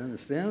well. I could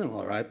understand them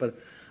all right. But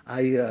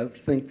I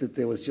think that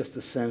there was just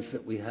a sense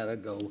that we had to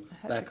go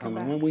back home.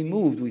 And when we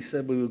moved, we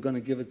said we were going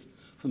to give it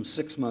from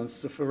 6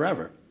 months to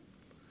forever.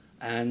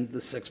 And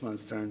the 6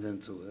 months turned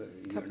into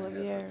a couple of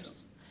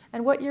years.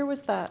 And what year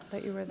was that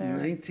you were there?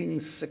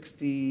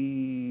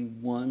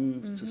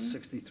 1961 to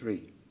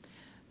 63.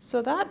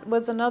 So that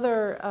was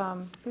another,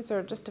 these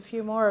are just a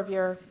few more of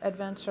your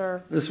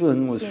adventure This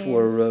one was scenes.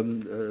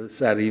 for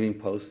Saturday Evening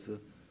Post.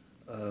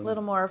 A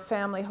little more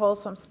family,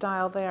 wholesome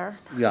style there.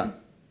 Yeah,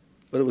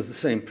 but it was the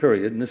same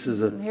period, and this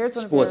is a Here's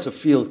Sports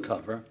Afield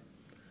cover.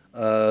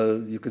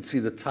 You could see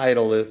the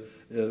title,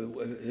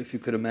 if you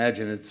could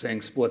imagine it,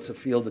 saying Sports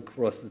Afield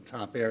across the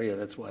top area.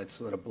 That's why it's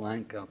sort of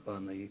blank up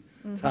on the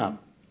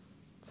top.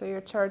 So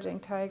you're charging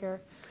Tiger.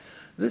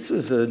 This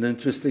was an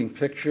interesting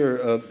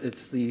picture.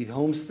 It's the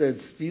Homestead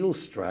Steel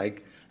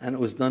Strike, and it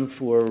was done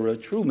for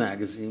True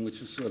magazine,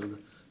 which is sort of the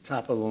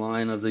top of the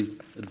line of the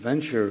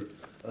adventure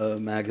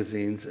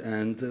magazines.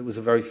 And it was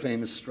a very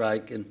famous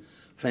strike, and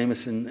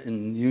famous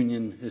in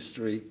Union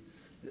history.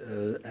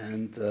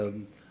 And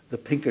the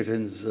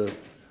Pinkertons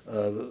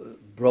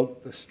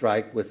broke the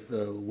strike with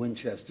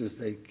Winchesters.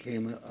 They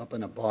came up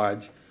in a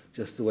barge,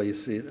 just the way you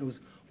see it. It was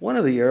one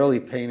of the early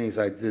paintings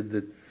I did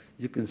that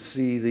you can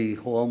see the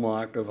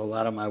hallmark of a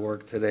lot of my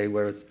work today,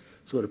 where it's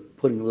sort of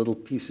putting little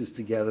pieces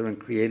together and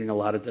creating a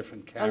lot of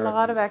different characters. A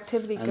lot of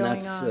activity going on.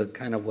 And that's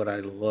kind of what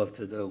I love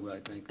to do, I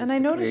think. And I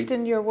noticed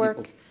in your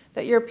work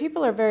that your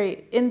people are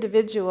very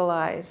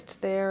individualized.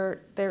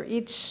 They're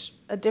each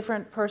a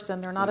different person.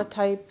 They're not a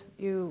type.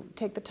 You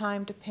take the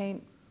time to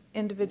paint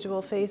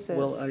individual faces.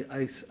 Well,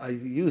 I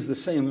use the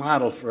same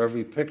model for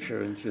every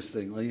picture,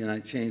 interestingly, and I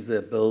change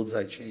their builds,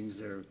 I change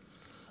their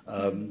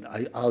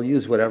I'll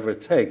use whatever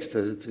it takes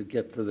to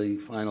get to the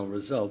final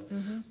result.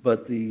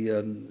 But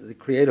the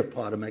creative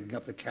part of making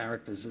up the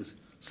characters is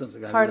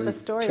something I really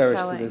cherish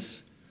to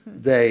this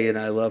day, and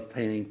I love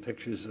painting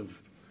pictures of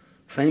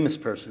famous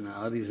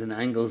personalities in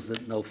angles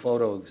that no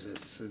photo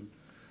exists. And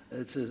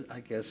it's, I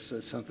guess,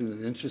 something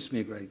that interests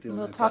me a great deal.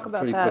 We'll talk about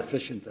pretty that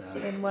proficient at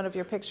it. in one of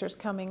your pictures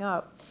coming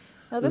up.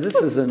 Now, this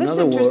is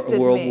another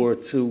World War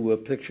II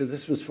picture.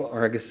 This was for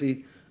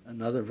Argosy,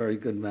 another very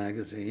good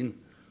magazine.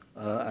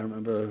 I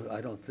remember,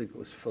 I don't think it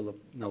was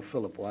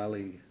Philip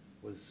Wiley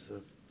was...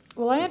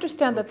 well, I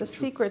understand that the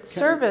Secret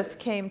Service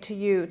came to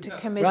you to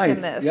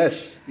commission this.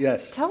 Yes,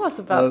 yes. Tell us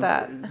about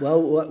that.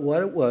 Well,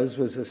 what it was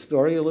a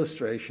story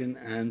illustration,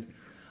 and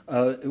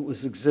it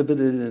was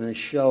exhibited in a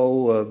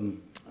show,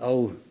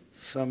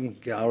 some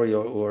gallery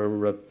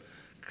or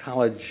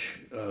college,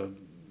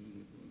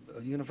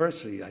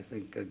 university, I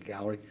think, a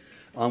gallery,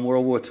 on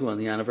World War II, on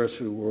the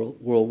anniversary of World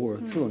War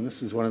II, and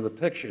this was one of the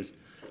pictures.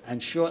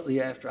 And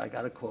shortly after, I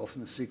got a call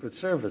from the Secret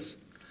Service.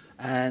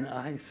 And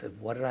I said,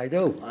 what did I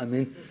do? I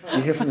mean,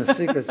 you hear from the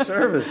Secret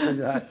Service.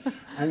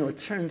 And it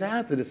turned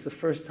out that it's the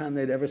first time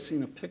they'd ever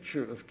seen a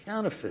picture of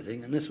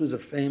counterfeiting. And this was a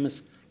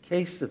famous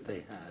case that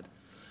they had,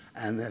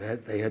 and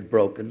that they had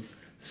broken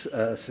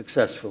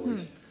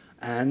successfully.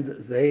 And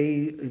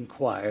they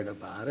inquired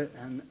about it,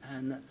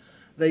 and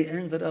they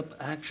ended up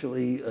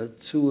actually, a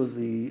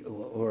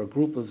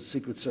group of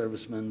Secret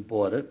Servicemen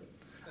bought it,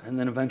 and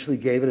then eventually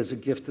gave it as a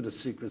gift to the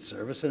Secret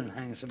Service, and it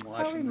hangs in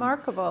Washington. How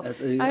remarkable. At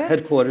the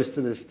headquarters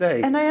to this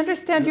day. And I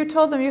understand you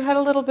told them you had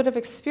a little bit of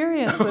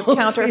experience with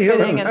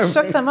counterfeiting and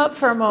shook them up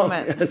for a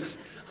moment. Oh, yes.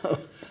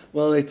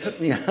 Well, they took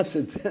me out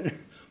to dinner.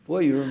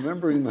 Boy, you're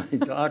remembering my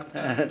dark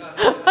past.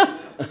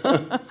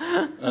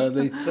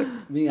 They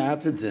took me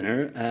out to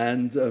dinner,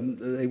 and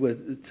they were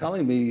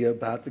telling me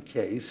about the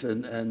case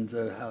and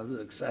how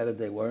excited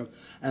they were.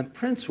 And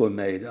prints were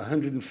made,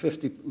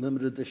 150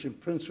 limited edition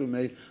prints were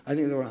made. I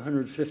think there were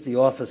 150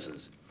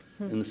 offices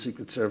in the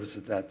Secret Service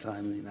at that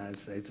time in the United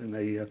States, and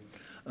they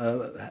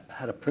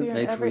had a print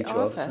made for each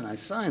office, and I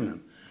signed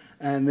them.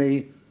 And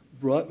they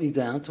brought me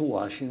down to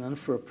Washington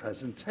for a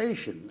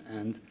presentation,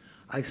 and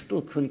I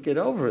still couldn't get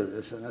over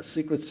this, and a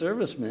Secret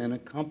Service man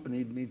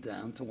accompanied me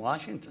down to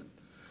Washington.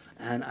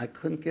 And I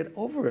couldn't get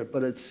over it,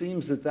 but it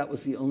seems that that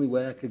was the only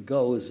way I could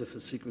go, is if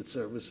a Secret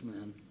Service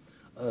man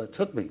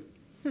took me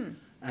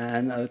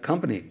and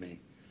accompanied me.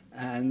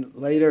 And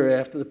later,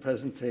 after the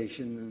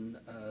presentation,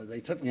 they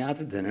took me out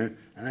to dinner,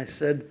 and I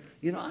said,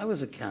 you know, I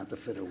was a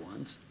counterfeiter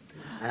once.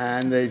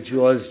 And their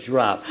jaws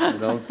dropped, you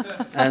know,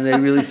 and they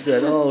really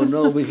said, "Oh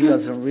no, but he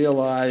doesn't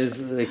realize."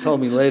 They told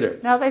me later.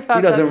 Now they thought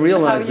he doesn't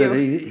realize that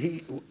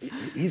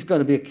he's going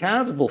to be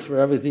accountable for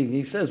everything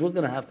he says. We're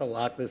going to have to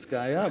lock this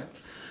guy up.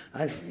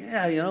 I said,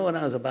 "Yeah, you know, when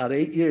I was about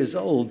 8 years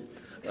old,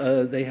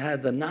 they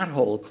had the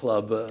Knothole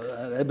Club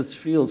at Ebbets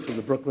Field for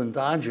the Brooklyn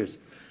Dodgers,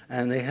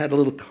 and they had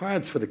little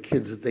cards for the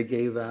kids that they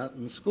gave out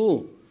in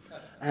school,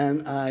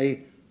 and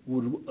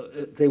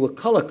they were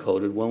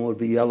color-coded. One would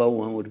be yellow,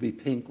 one would be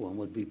pink, one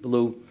would be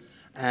blue.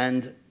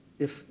 And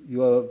if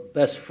your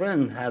best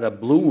friend had a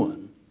blue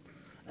one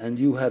and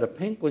you had a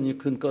pink one, you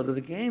couldn't go to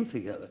the game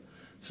together.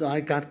 So I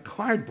got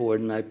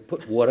cardboard and I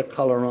put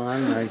watercolor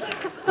on, and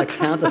I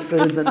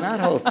counterfeited the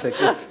Knothole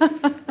tickets.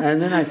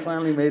 And then I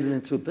finally made it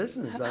into a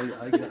business.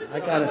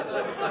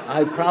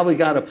 I probably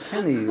got a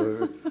penny,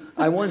 or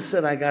I once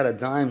said I got a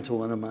dime to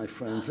one of my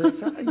friends. They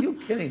said, "Are you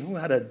kidding? Who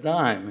had a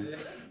dime?"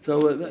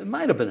 So it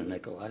might have been a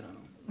nickel, I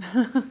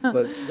don't know.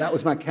 But that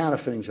was my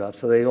counterfeiting job,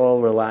 so they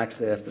all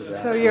relaxed after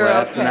that. So you're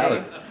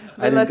okay.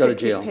 I didn't go to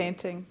jail. Keep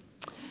painting.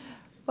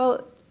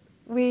 Well,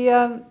 we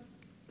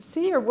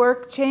see your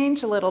work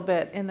change a little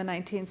bit in the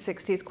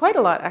 1960s, quite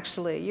a lot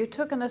actually. You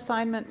took an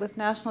assignment with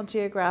National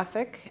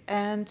Geographic,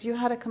 and you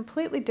had a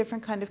completely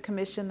different kind of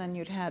commission than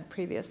you'd had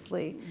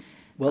previously.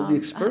 Well, the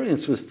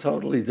experience was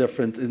totally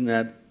different in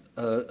that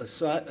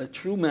a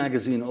true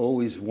magazine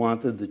always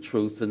wanted the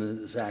truth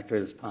and as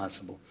accurate as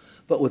possible,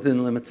 but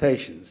within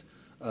limitations.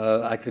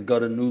 I could go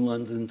to New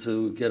London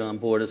to get on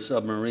board a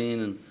submarine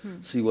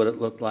and see what it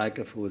looked like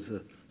if it was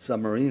a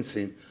submarine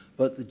scene.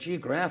 But the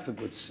Geographic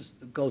would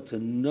go to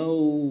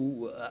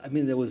I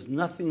mean, there was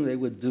nothing they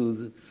would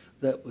do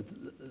that would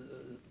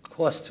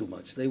cost too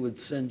much. They would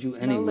send you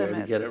anywhere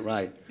to get it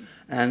right.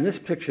 And this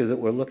picture that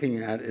we're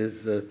looking at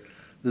is the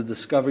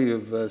discovery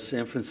of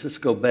San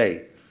Francisco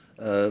Bay.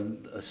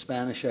 A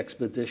Spanish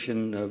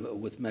expedition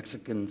with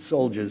Mexican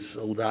soldiers,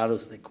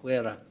 soldados de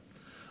cuera,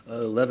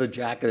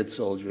 leather-jacketed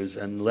soldiers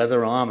and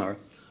leather armor,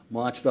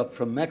 marched up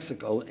from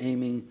Mexico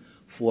aiming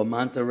for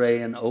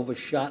Monterey and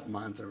overshot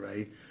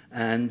Monterey.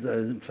 And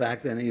in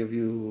fact, any of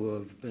you who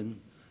have been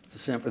to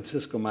San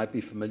Francisco might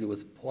be familiar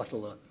with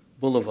Portola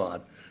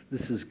Boulevard.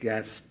 This is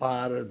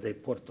Gaspar de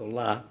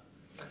Portola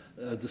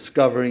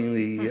discovering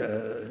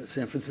the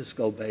San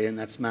Francisco Bay, and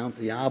that's Mount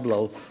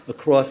Diablo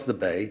across the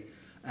bay.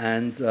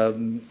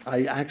 And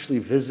I actually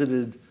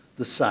visited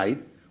the site,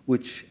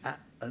 which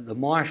the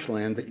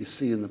marshland that you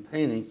see in the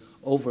painting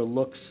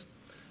overlooks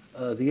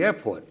the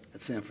airport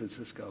at San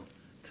Francisco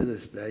to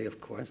this day, of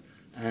course.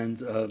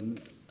 And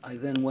I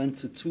then went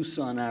to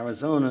Tucson,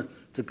 Arizona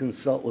to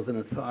consult with an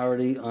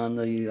authority on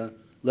the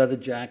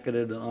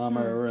leather-jacketed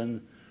armor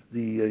and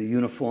the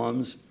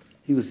uniforms.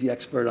 He was the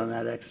expert on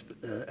that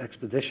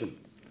expedition.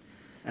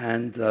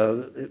 And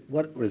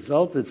what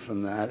resulted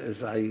from that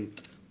is I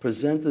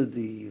presented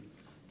the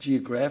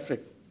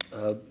geographic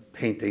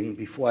painting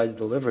before I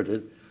delivered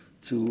it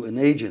to an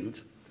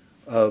agent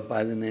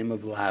by the name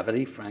of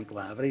Lavity, Frank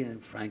Lavity,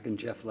 and Frank and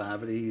Jeff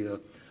Lavity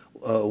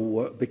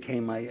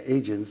became my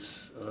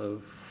agents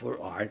for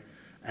art,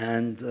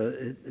 and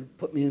it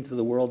put me into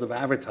the world of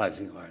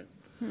advertising art.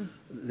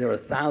 There are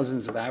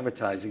thousands of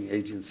advertising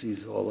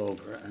agencies all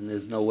over, and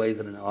there's no way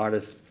that an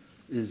artist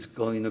is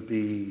going to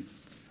be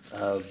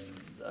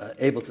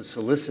able to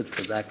solicit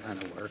for that kind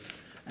of work.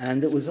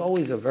 And it was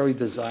always a very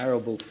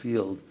desirable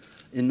field.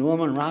 In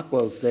Norman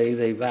Rockwell's day,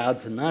 they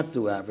vowed to not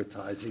do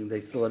advertising.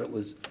 They thought it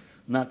was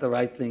not the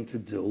right thing to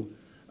do.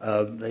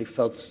 They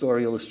felt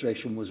story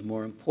illustration was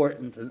more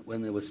important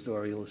when there was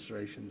story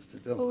illustrations to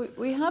do. Well,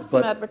 we have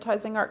some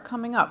advertising art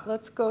coming up.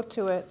 Let's go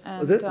to it.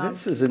 And,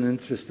 this is an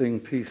interesting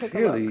piece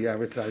here, the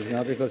advertising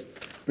art, because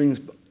it brings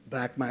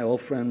back my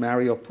old friend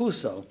Mario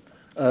Puzo.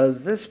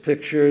 This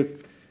picture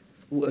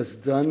was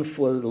done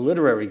for the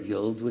Literary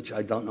Guild, which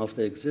I don't know if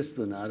they exist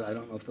or not. I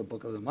don't know if the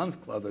Book of the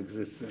Month Club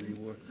exists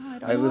anymore. Oh,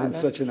 I live in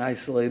such an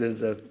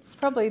isolated it's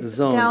probably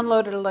zone.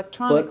 Downloaded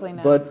electronically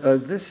now.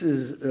 But this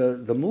is,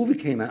 the movie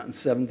came out in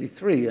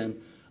 '73,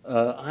 and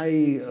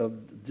I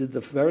did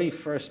the very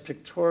first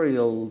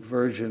pictorial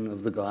version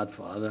of The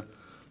Godfather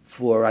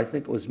for, I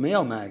think it was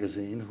Mail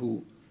magazine,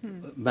 who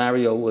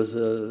Mario was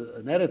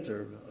an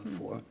editor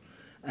for.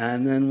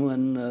 And then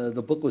when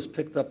the book was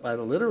picked up by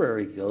the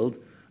Literary Guild,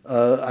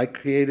 I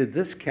created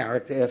this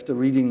character after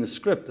reading the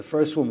script. The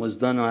first one was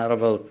done out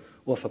of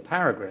off a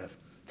paragraph,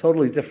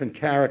 totally different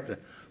character.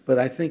 But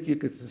I think you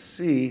could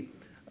see,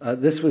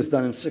 this was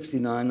done in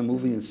 '69, the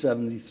movie in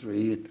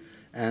 '73,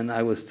 and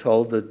I was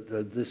told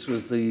that this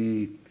was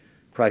the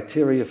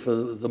criteria for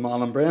the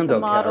Marlon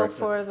Brando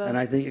character. And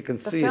I think you can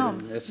see it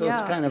in there. So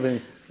it's kind of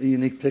a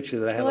unique picture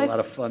that I had a lot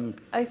of fun.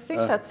 I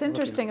think that's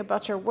interesting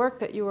about your work,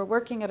 that you were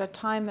working at a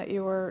time that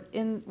you were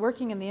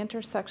working in the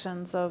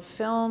intersections of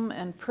film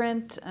and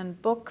print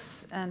and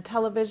books and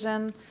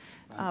television,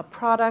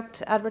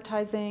 product,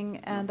 advertising,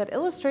 and that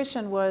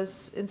illustration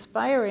was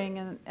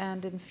inspiring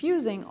and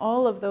infusing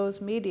all of those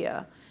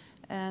media.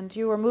 And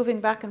you were moving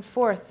back and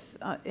forth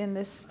in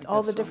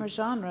all the different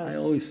genres. I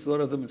always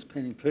thought of them as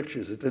painting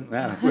pictures. It didn't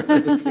matter where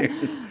they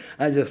appeared.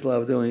 I just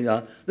love doing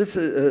this.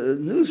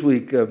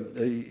 Newsweek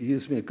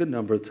used me a good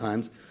number of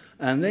times,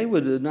 and they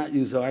would not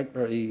use art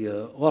very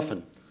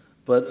often.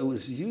 But it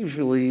was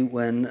usually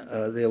when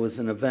there was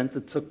an event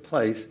that took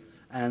place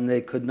and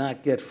they could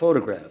not get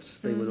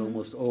photographs. They would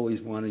almost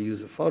always want to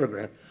use a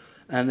photograph,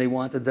 and they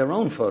wanted their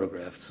own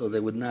photograph, so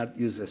they would not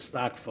use a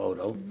stock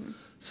photo.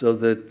 So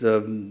that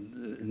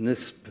in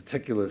this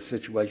particular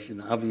situation,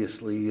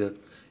 obviously,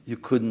 you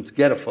couldn't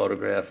get a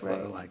photograph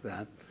like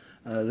that.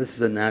 This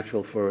is a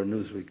natural for a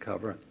Newsweek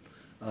cover.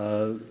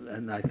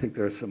 And I think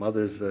there are some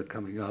others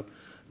coming up.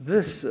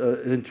 This,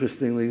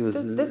 interestingly, was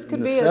this could in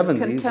the be 70s. As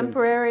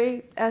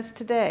contemporary as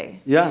today.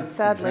 Yeah,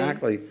 sadly.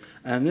 Exactly.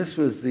 And this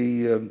was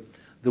the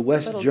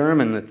West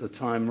German at the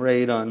time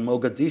raid on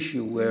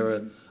Mogadishu,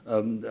 where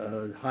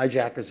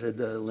hijackers had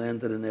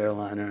landed an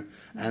airliner,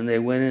 and they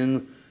went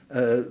in.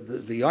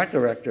 The art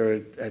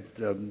director at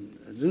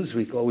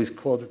Newsweek always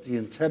called it the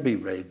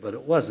Entebbe raid, but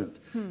it wasn't.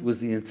 It was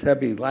the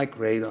Entebbe-like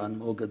raid on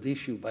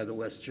Mogadishu by the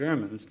West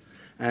Germans,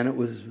 and it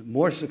was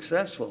more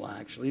successful,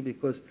 actually,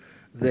 because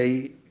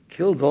they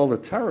killed all the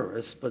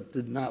terrorists but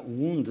did not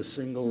wound a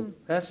single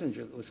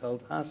passenger that was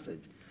held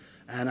hostage.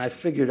 And I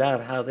figured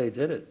out how they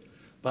did it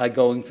by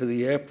going to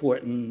the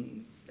airport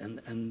and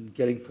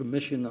getting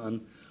permission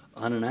on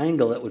an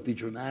angle that would be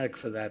dramatic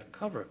for that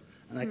cover.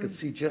 And I could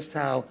see just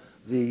how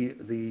the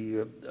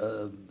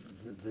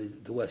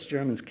West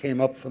Germans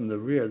came up from the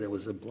rear. There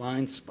was a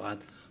blind spot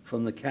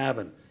from the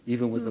cabin,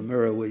 even with a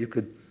mirror, where you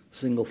could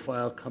single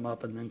file come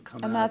up and then come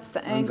out. And that's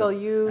the angle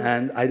you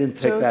And I didn't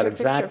take that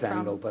exact from.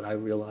 angle, but I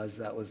realized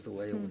that was the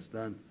way it was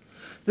done.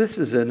 This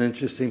is an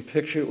interesting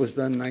picture. It was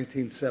done in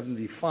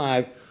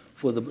 1975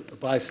 for the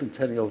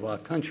bicentennial of our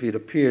country. It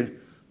appeared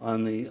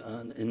in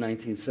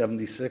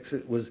 1976.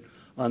 It was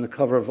on the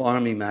cover of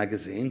Army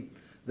magazine.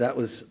 That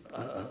was,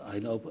 I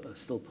know,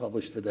 still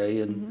published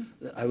today, and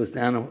I was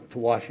down to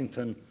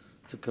Washington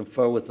to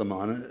confer with them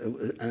on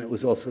it, and it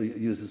was also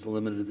used as a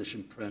limited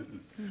edition print.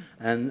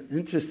 And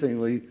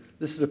interestingly,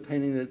 this is a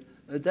painting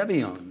that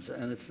Debbie owns,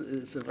 and it's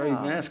a very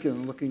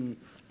masculine-looking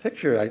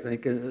picture, I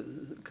think, a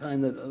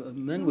kind that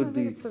men would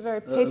be it's a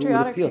very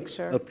patriotic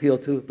appeal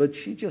to. But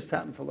she just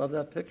happened to love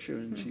that picture,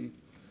 and she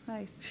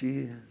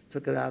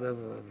took it out of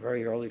a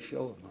very early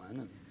show of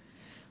mine.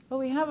 Well,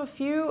 we have a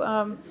few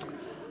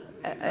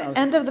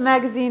end of the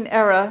magazine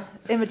era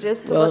images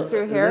to look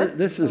through here.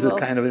 This is a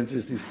kind of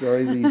interesting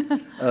story.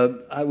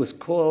 I was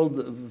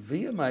called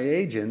via my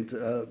agent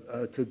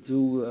to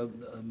do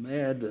a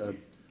Mad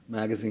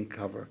magazine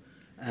cover.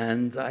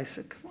 And I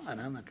said, come on,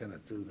 I'm not going to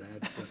do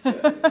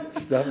that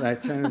stuff. And I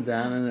turned him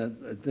down,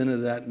 and at dinner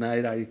that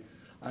night, I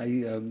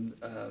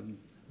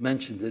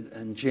mentioned it,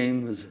 and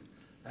Jane was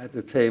at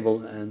the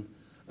table, and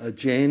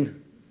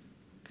Jane,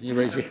 can you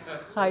raise your hand?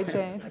 Hi,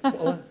 Jane.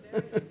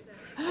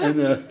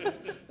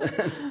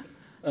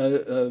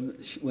 And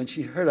when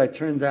she heard I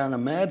turned down a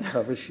Mad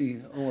cover, she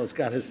almost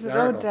got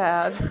hysterical. Oh,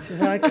 Dad. She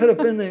said, I could have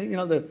been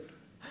the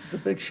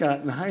big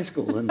shot in high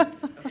school.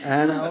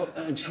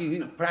 And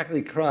she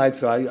practically cried,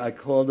 so I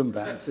called him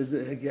back and said,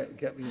 hey,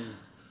 get me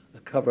a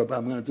cover, but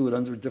I'm going to do it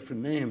under a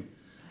different name.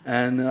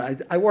 And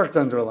I worked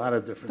under a lot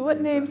of different names. So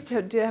what names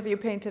have you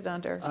painted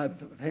under? I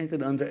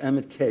painted under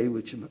Emmett K.,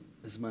 which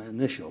is my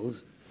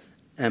initials,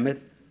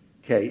 Emmett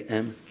K,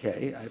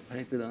 M-K. I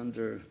painted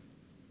under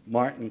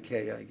Martin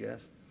K., I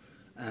guess,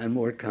 and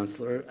Mort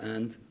Künstler,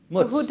 and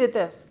Mutz. So who did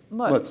this?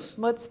 Mutz.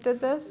 Mutz did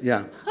this?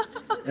 Yeah,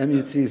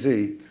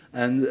 M-U-T-Z.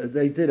 And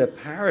they did a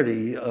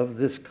parody of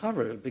this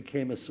cover. It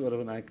became a sort of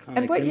an iconic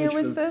And what year image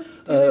was for- this?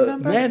 Do you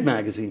remember? Mad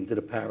Magazine did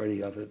a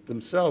parody of it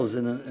themselves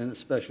in a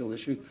special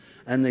issue.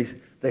 And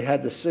they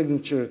had the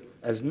signature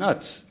as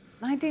Nuts.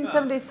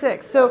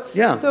 1976. So,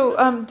 Yeah. so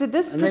did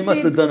this And precede? they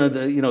must have done it,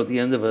 at the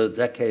end of a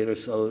decade or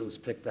so. It was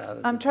picked out.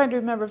 I'm trying to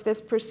remember if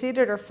this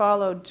preceded or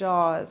followed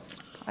Jaws.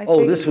 I Oh,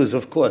 think- this was,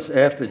 of course,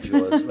 after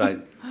Jaws, right.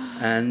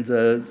 And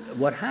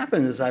what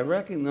happened is I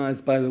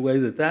recognized, by the way,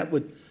 that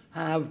would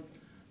have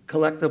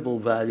collectible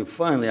value.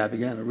 Finally, I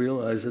began to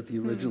realize that the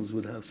originals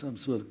would have some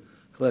sort of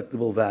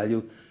collectible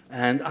value.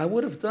 And I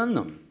would have done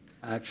them,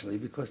 actually,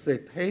 because they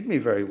paid me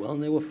very well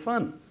and they were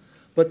fun.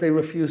 But they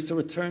refused to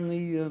return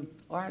the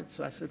art,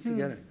 so I said,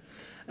 forget it.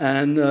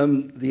 And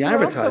the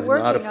You're also advertising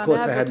working art, of on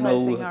course, I had no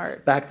advertising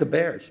art. back to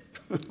bears.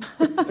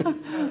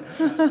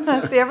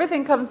 See,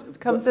 everything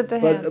comes into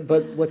hand.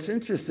 But what's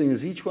interesting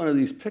is each one of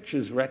these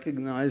pictures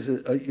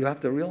recognizes, you have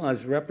to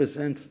realize,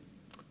 represents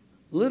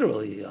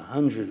literally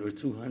 100 or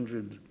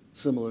 200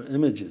 similar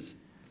images.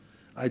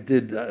 I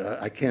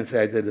can't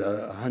say I did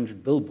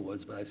 100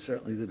 billboards, but I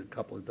certainly did a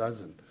couple of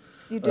dozen.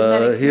 You did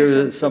many Here are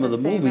commissions some for of the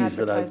same movies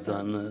that I've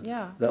advertisement.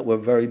 done that were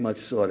very much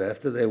sought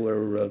after. They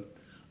were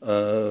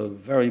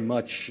very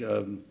much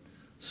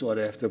sought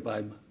after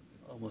by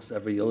almost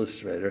every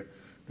illustrator.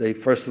 They,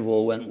 first of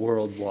all, went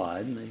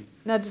worldwide. And they,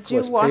 Now, did of you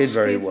course, watch paid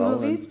very these well,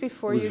 movies and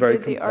before it was you very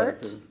did the art?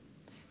 competitive.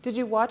 Did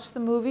you watch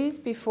the movies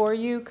before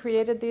you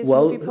created these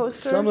Well, movie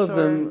posters? some of or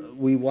them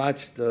we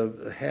watched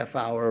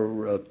half-hour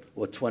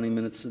or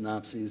 20-minute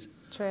synopses.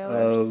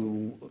 Trailers?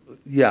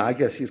 Yeah, I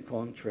guess you'd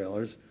call them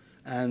trailers.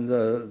 And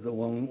the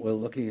one we're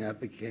looking at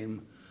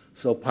became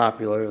so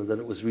popular that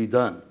it was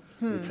redone.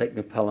 The Take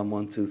Me Pelham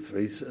 1, 2,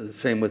 3.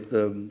 Same with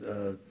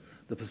the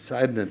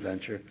Poseidon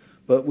Adventure.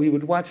 But we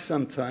would watch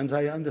sometimes.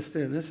 I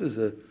understand this is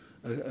a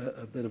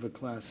bit of a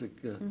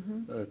classic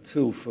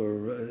too.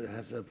 It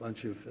has a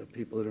bunch of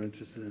people that are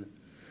interested in it.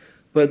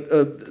 But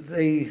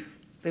they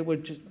were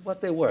just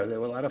what they were. They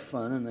were a lot of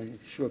fun, and they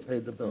sure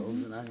paid the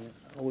bills. And I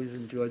always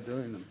enjoyed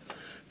doing them.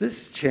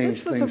 This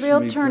changed things for me. This was a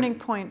real turning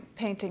point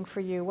painting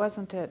for you,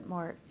 wasn't it,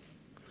 Mort?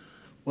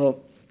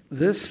 Well,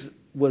 this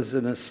was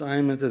an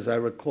assignment, as I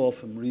recall,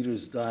 from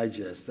Reader's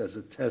Digest as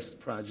a test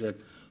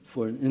project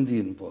for an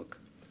Indian book.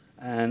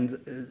 And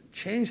it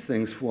changed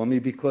things for me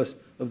because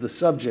of the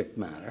subject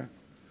matter.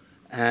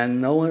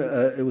 And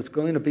it was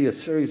going to be a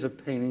series of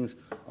paintings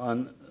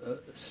on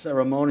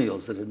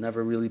ceremonials that had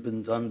never really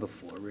been done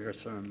before, rare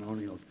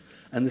ceremonials.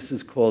 And this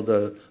is called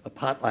a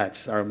potlatch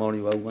ceremony,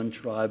 where one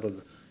tribe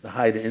of the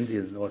Haida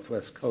Indian, the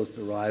northwest coast,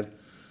 arrived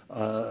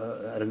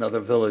at another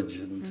village.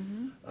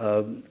 And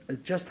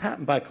it just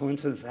happened by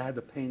coincidence. I had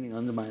the painting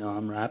under my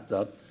arm, wrapped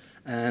up,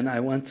 and I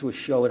went to a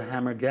show at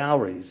Hammer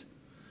Galleries.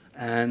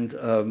 And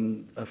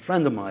a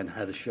friend of mine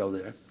had a show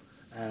there,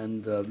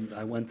 and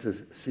I went to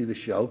see the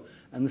show,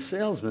 and the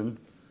salesman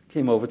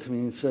came over to me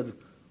and said,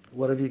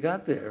 "What have you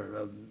got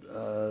there?"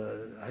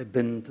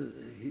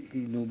 He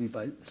knew me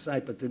by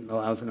sight, but didn't know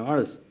I was an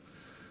artist.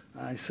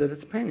 I said,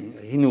 "It's painting."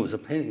 He knew it was a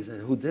painting. He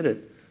said, "Who did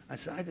it?" I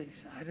said, I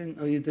didn't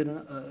know you did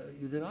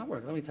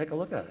artwork. Let me take a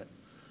look at it."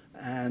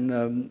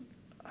 And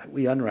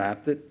we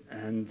unwrapped it,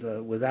 and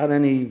without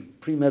any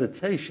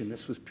premeditation,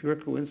 this was pure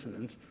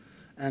coincidence,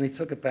 and he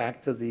took it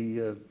back to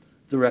the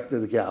director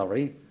of the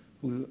gallery,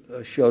 who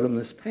showed him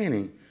this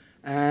painting.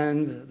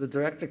 And the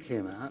director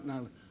came out,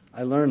 and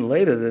I learned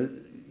later that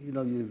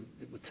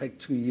it would take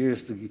 2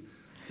 years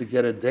to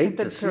get a date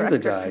to see the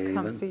guy. To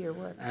come see your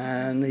work.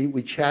 And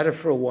we chatted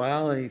for a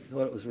while, and he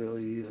thought it was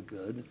really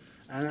good.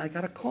 And I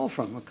got a call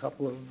from him a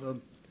couple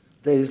of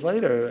days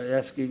later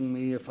asking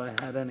me if I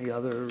had any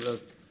other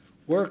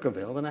work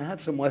available, and I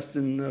had some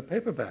Western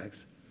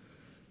paperbacks.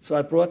 So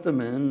I brought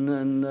them in,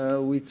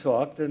 and we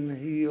talked, and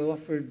he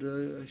offered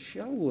a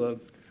show,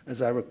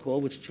 as I recall,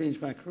 which changed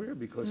my career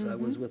because I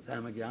was with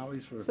Hammer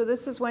Galleries for... So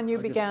this is when you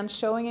began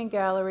showing in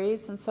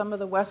galleries, and some of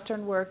the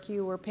Western work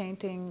you were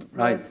painting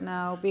was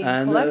now being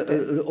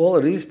collected. All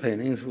of these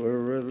paintings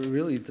were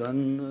really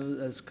done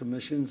as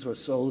commissions or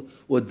sold,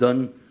 or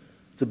done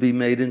to be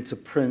made into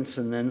prints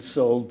and then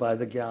sold by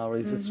the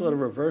galleries. It sort of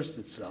reversed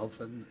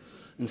itself, and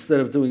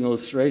instead of doing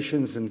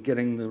illustrations and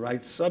getting the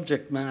right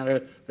subject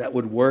matter that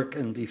would work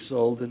and be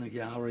sold in a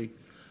gallery,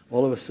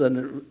 all of a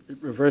sudden it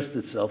reversed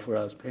itself where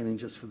I was painting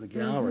just for the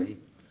gallery.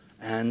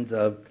 And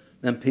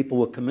then people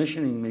were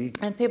commissioning me.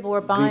 And people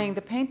were buying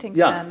the paintings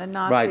then, and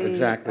not right, the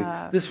exactly.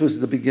 This was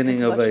the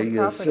beginning of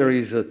a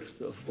series of,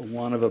 for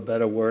want of a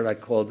better word, I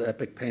called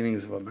Epic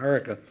Paintings of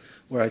America,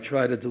 where I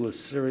tried to do a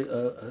series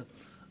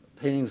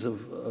paintings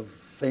of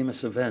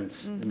famous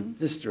events in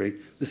history.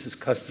 This is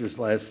Custer's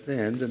Last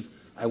Stand, and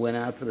I went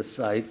out to the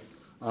site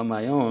on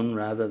my own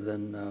rather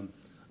than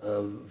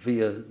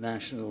via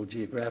National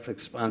Geographic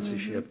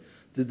sponsorship,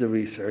 did the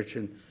research,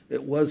 and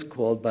it was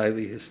called by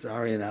the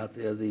historian out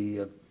there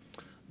the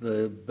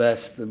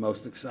best and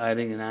most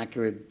exciting and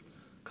accurate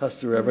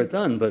Custer ever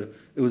done. But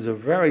it was a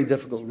very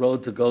difficult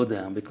road to go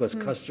down because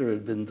Custer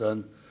had been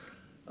done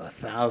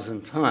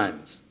 1,000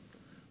 times.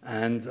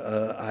 And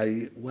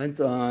I went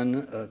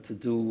on to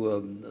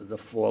do the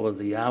Fall of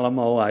the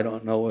Alamo. I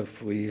don't know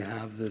if we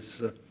have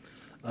this.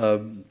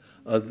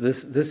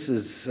 This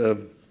is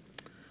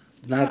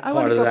not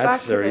part of that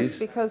series.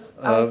 Because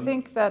I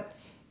think that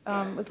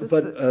was this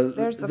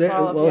there's the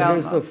Fall of the Alamo. Well,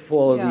 here's the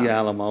Fall of the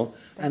Alamo.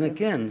 And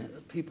again,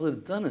 people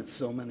had done it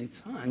so many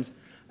times.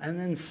 And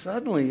then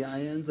suddenly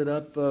I ended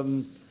up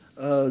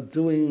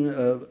doing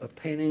a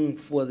painting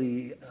for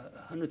the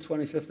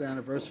 125th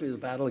anniversary of the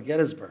Battle of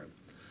Gettysburg.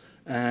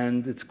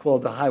 And it's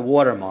called The High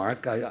Water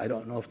Mark. I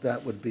don't know if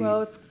that would be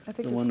I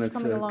think the one it's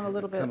that's coming along a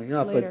little bit coming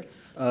up. later.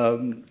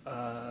 But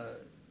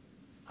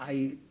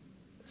I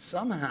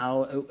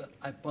somehow,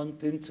 I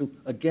bumped into,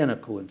 again, a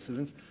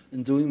coincidence,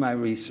 in doing my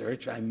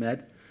research. I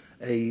met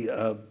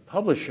a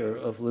publisher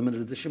of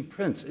limited edition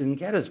prints in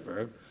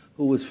Gettysburg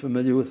who was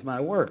familiar with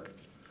my work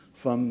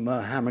from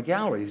Hammer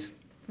Galleries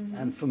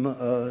and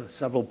from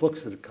several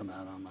books that had come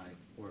out on my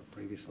work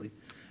previously.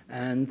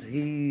 And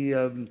he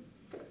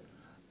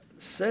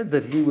said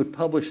that he would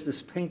publish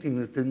this painting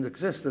that didn't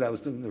exist that I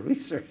was doing the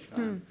research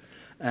on.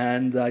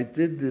 And I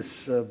did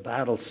this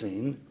battle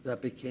scene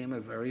that became a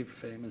very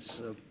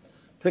famous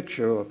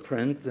picture or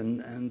print,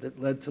 and it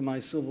led to my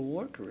Civil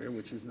War career,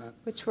 which is not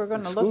Which we're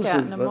going to look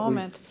at in a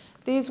moment.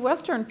 These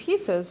Western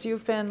pieces,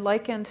 you've been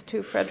likened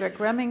to Frederick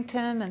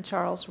Remington and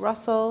Charles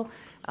Russell.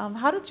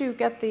 How did you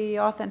get the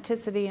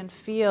authenticity and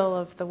feel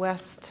of the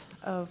West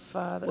of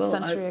the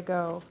century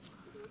ago?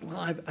 Well,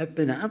 I've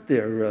been out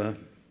there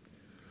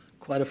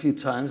quite a few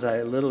times.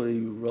 I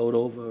literally rode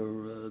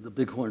over the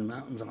Bighorn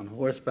Mountains on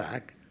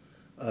horseback,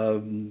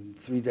 3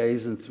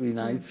 days and 3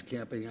 nights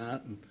camping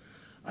out. And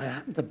I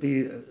happened to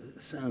be,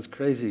 sounds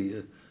crazy,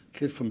 a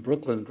kid from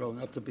Brooklyn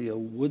growing up to be a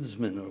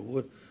woodsman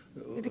or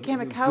You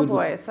became a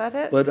cowboy, is that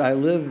it? But I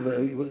live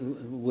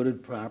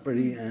wooded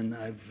property, and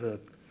I've,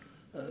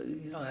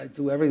 you know, I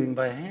do everything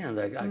by hand.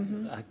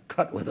 I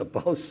cut with a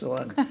bow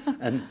saw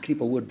and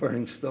keep a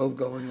wood-burning stove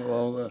going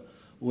all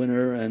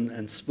winter,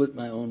 and split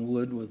my own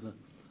wood with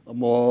a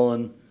maul.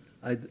 And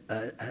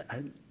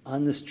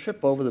on this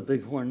trip over the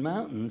Bighorn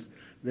Mountains,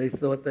 they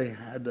thought they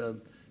had,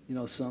 you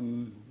know,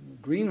 some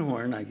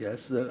greenhorn, I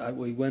guess, that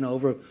we went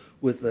over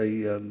with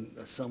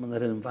someone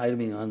that had invited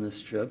me on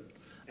this trip,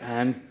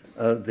 and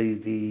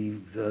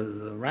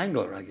the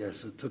wrangler, I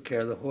guess, who took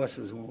care of the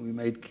horses when we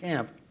made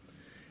camp.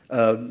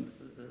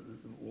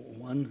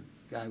 One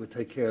guy would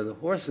take care of the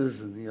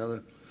horses, and the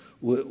other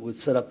would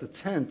set up the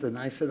tent. And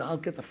I said, "I'll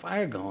get the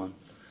fire going,"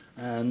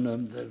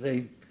 and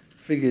they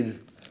figured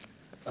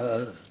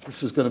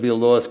this was going to be a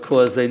lost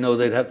cause. They know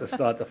they'd have to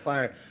start the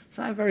fire.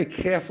 So I very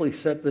carefully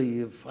set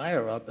the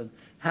fire up, and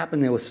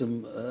happened there was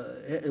some,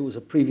 it was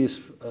a previous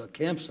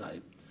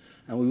campsite.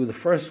 And we were the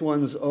first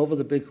ones over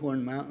the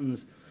Bighorn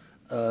Mountains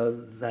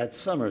that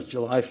summer, it's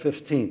July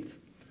 15th.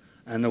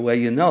 And the way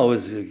you know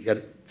is you get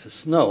to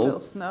snow,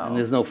 and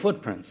there's no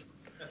footprints.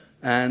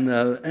 And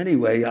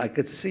anyway, I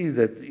could see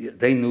that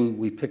they knew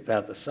we picked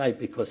out the site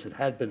because it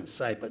had been a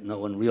site, but no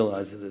one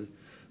realized it had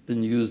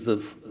been used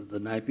the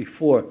night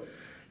before.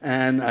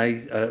 And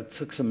I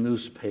took some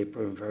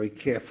newspaper and very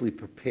carefully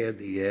prepared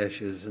the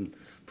ashes and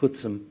put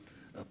some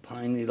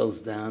pine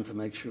needles down to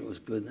make sure it was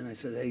good. Then I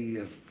said,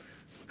 "Hey,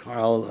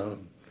 Carl,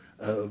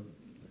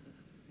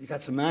 you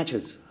got some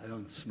matches?" I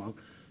don't smoke.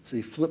 So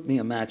he flipped me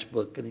a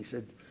matchbook and he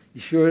said,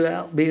 "You sure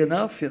that'll be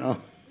enough, you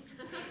know?"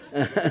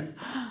 And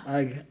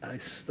I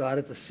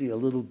started to see a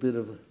little bit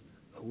of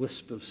a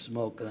wisp of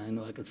smoke, and I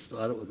knew I could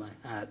start it with my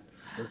hat.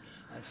 But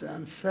I said,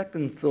 on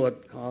second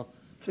thought, Carl,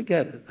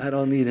 forget it. I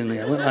don't need any.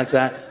 I went like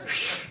that.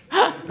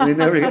 They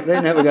never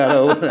got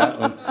over that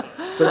one.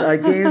 But I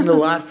gained a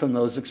lot from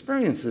those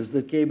experiences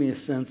that gave me a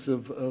sense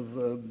of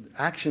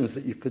actions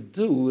that you could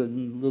do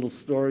and little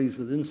stories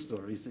within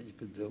stories that you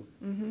could do.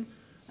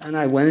 And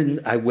I went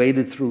and I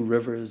waded through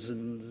rivers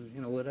and,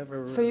 you know,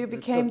 whatever. So you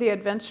became the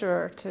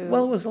adventurer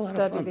to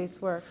study these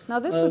works. Now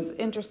this was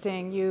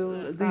interesting.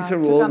 You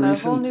took on a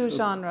whole new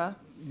genre.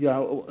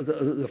 Yeah,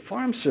 the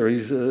farm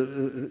series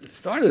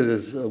started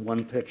as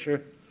one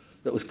picture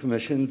that was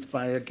commissioned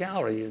by a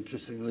gallery,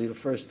 interestingly, the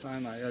first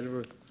time I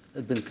ever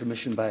had been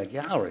commissioned by a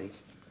gallery.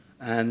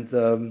 And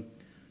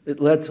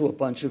it led to a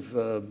bunch of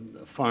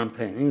farm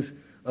paintings.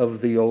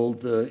 of the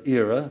old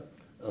era,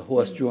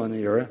 horse-drawn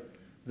era,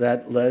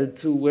 that led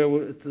to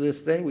where, to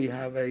this day, we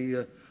have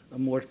a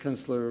Mort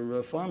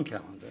Künstler farm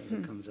calendar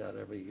that comes out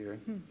every year,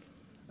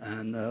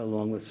 and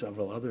along with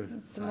several other.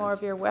 Some more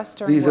of your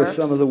Western These works.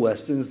 are some of the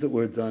Westerns that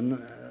were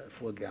done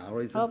for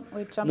galleries. Oh,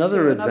 we jumped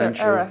another to another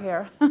adventure era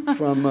here.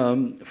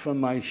 from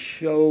my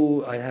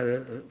show. I had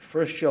a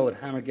first show at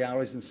Hammer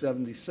Galleries in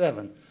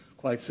 '77,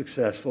 quite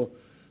successful.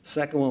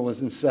 Second one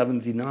was in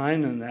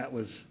 '79, and that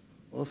was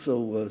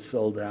also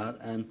sold out.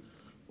 And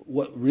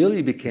what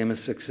really became a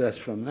success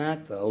from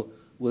that, though,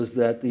 was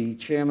that the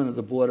chairman of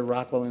the board of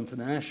Rockwell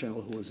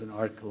International, who was an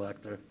art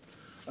collector,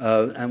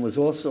 and was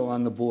also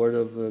on the board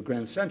of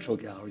Grand Central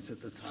Galleries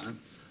at the time,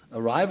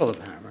 a rival of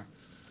Hammer,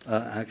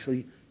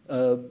 actually,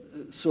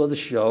 saw the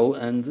show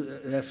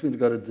and asked me to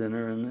go to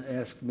dinner and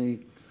asked me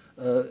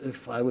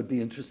if I would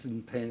be interested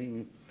in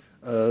painting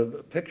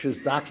pictures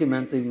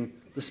documenting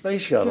the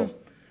space shuttle.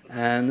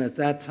 And at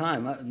that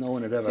time, no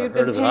one had ever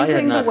heard of it. I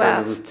had not heard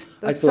of it.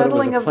 I thought it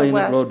was a plane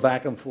that rode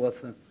back and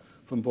forth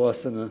from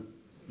Boston to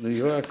New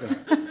York.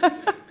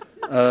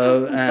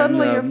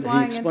 Suddenly you're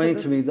flying he explained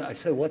into to me, I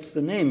said, what's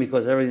the name?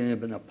 Because everything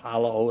had been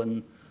Apollo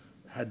and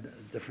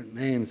had different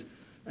names.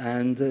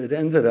 And it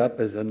ended up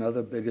as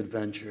another big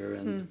adventure.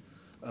 And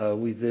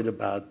we did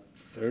about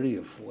 30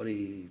 or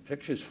 40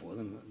 pictures for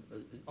them,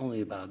 only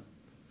about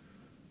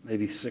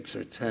maybe 6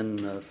 or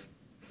 10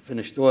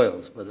 finished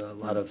oils, but a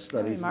lot of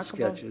studies and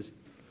sketches.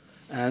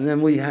 And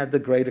then we had the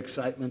great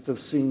excitement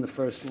of seeing the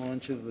first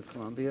launch of the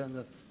Columbia and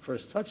the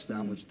first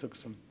touchdown, which took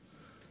some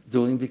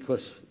doing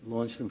because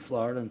launched in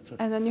Florida.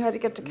 And then you had to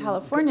get to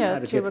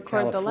California to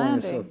record the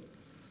landing. So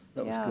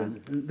that was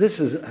good. This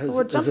is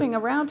we're jumping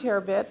around here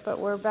a bit, but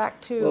we're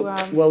back to...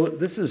 Well,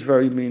 this is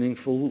very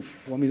meaningful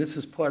for me. This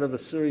is part of a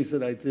series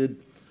that I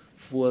did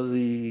for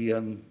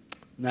the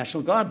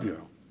National Guard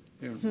Bureau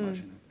here in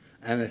Washington.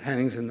 And it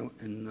hangs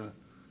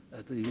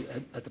at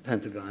the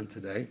Pentagon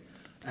today.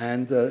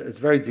 And it's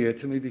very dear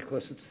to me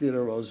because it's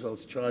Theodore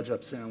Roosevelt's charge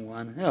up San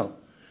Juan Hill.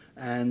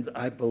 And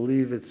I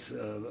believe it's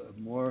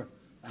more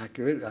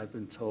accurate, I've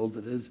been told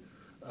it is,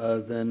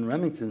 than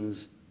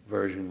Remington's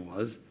version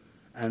was.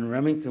 And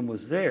Remington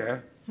was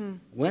there,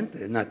 went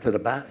there, not to the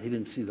battle, he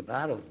didn't see the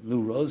battle,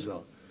 knew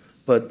Roosevelt.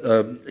 But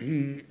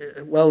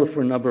well,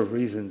 for a number of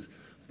reasons.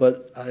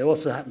 But I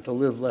also happened to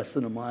live less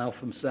than a mile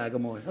from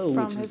Sagamore Hill,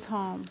 which is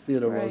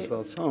Theodore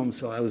Roosevelt's home.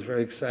 So I was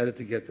very excited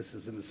to get this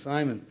as an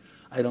assignment.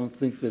 I don't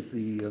think that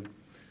the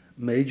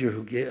major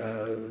who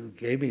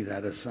gave me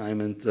that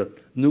assignment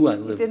knew I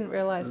lived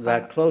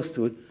that close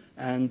to it.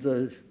 And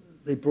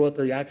they brought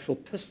the actual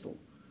pistol.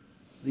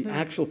 The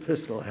actual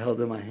pistol I held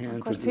in my hand.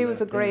 Of course, he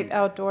was a great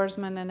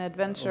outdoorsman and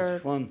adventure.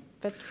 It was fun.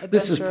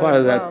 This is part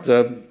of that.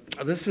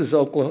 This is the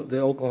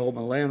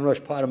Oklahoma Land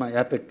Rush, part of my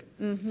epic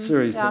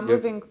series that you're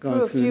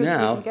going through now.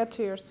 So you can get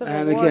to your Civil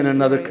War and again,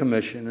 another series.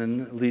 commission,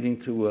 and leading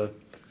to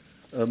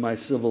my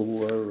Civil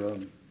War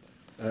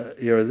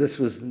era. This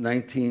was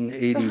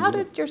 1980. So how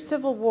did your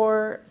Civil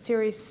War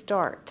series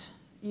start?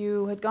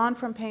 You had gone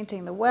from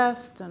painting the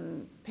West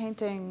and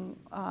painting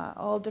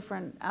all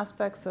different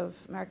aspects of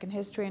American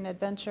history and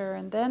adventure,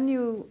 and then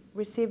you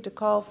received a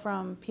call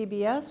from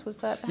PBS. Was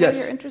that how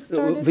your interest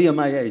started? Via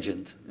my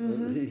agent.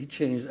 He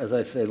changed, as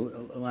I say,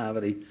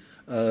 Lavity.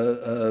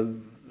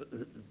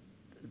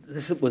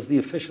 This was the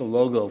official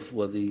logo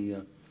for the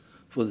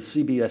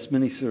CBS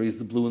miniseries,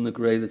 The Blue and the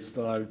Gray, that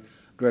starred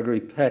Gregory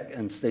Peck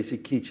and Stacy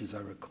Keach, as I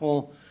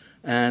recall.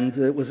 And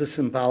it was a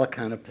symbolic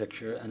kind of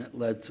picture, and it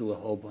led to a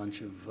whole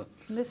bunch of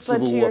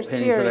Civil War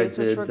paintings that I did.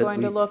 Which we're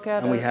going to look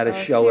at. And we had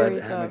a show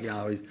at Hammer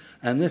Galleries.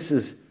 And this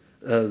is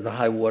the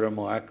high water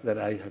mark that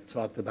I had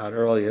talked about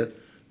earlier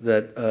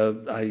that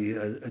I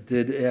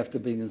did after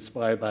being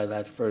inspired by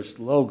that first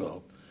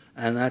logo.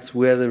 And that's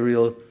where the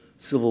real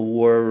Civil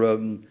War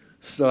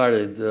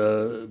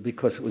started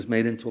because it was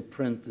made into a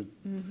print that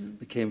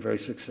became very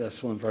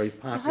successful and very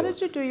popular. So how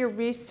did you do your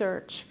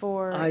research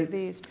for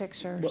these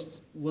pictures?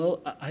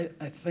 Well, I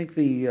think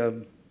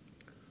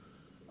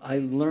I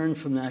learned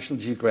from National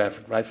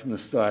Geographic right from the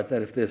start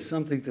that if there's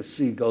something to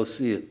see, go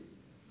see it.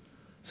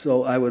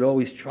 So I would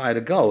always try to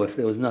go. If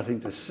there was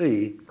nothing to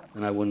see,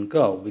 then I wouldn't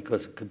go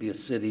because it could be a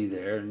city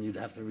there and you'd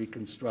have to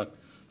reconstruct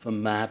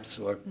from maps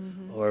or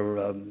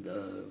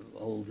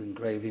old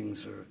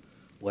engravings or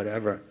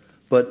whatever.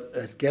 But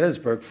at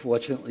Gettysburg,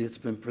 fortunately, it's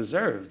been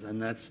preserved,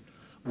 and that's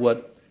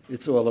what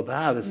it's all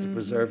about, is to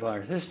preserve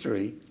our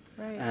history,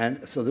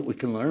 and so that we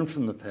can learn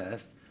from the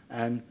past.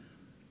 And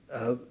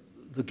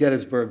the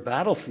Gettysburg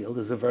battlefield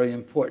is a very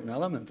important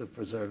element of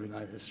preserving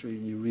our history,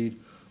 and you read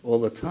all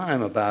the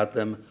time about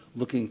them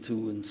looking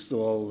to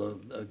install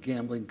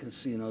gambling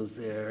casinos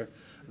there.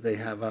 They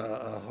have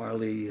a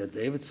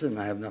Harley-Davidson.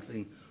 I have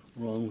nothing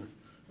wrong with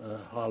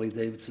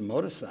Harley-Davidson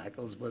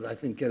motorcycles, but I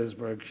think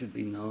Gettysburg should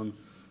be known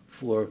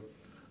for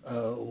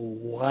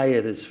why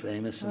it is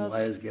famous and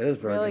why is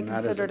Gettysburg really and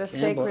not as a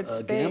sacred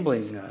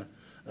space. Gambling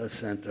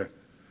center.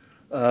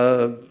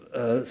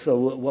 So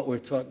what we're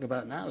talking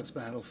about now is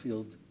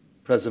battlefield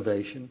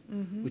preservation,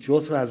 which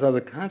also has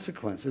other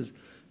consequences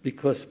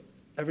because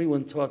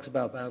everyone talks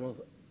about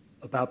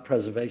about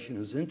preservation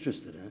who's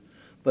interested in it,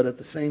 but at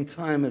the same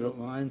time it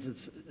aligns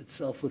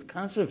itself with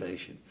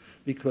conservation,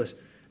 because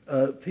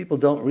people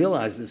don't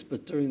realize this,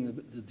 but during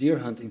the deer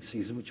hunting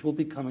season, which will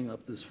be coming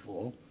up this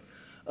fall,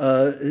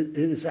 it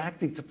is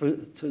acting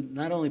to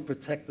not only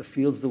protect the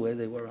fields the way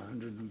they were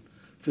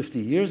 150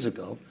 years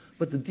ago,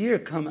 but the deer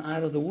come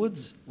out of the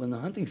woods when the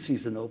hunting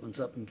season opens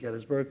up in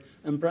Gettysburg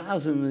and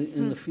browse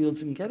in the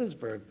fields in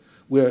Gettysburg,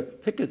 where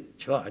picket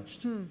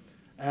charged.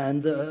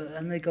 And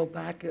they go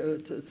back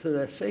to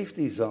their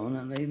safety zone,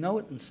 and they know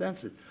it and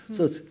sense it.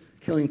 So it's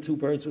killing two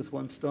birds with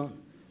one stone.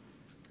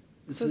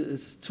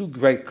 It's two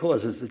great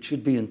causes that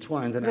should be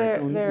entwined, and I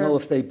don't know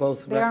if they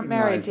both recognize that. They aren't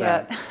married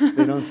yet.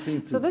 They don't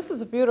seem to. So this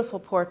is a beautiful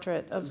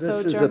portrait of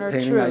Sojourner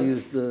Truth.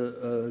 This is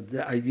a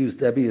painting I used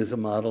Debbie as a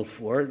model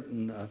for it,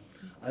 and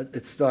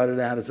it started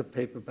out as a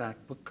paperback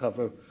book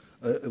cover.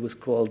 It was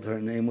called,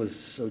 her name was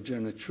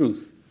Sojourner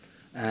Truth,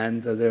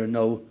 and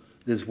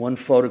there's one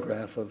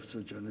photograph of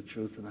Sojourner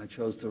Truth, and I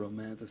chose to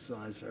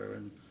romanticize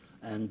her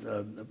and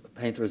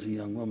paint her as a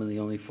young woman. The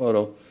only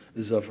photo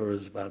is of her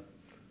as about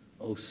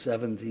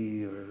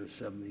 70 or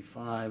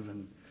 75,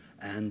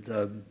 and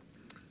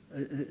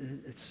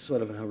it's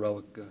sort of an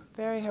heroic,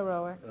 very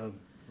heroic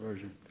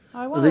version.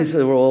 These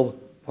are all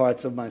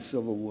parts of my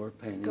Civil War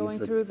paintings. Going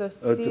through the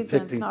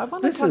seasons. Now I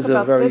want to talk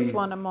about this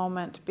one a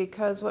moment,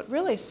 because what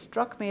really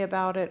struck me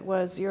about it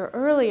was your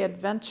early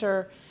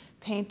adventure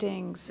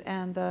paintings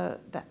and the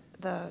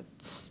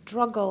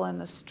struggle and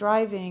the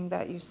striving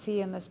that you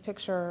see in this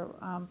picture,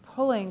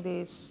 pulling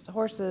these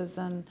horses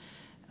and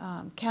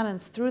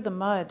cannons through the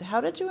mud. How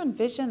did you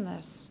envision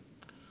this?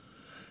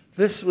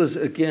 This was,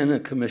 again, a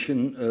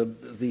commission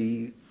of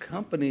the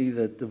company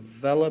that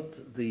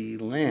developed the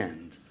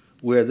land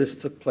where this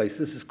took place.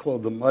 This is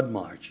called the Mud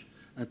March.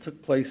 And it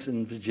took place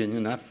in Virginia,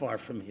 not far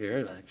from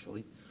here,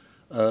 actually,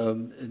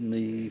 in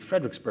the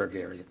Fredericksburg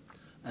area.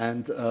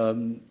 And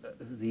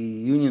the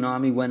Union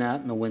Army went out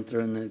in the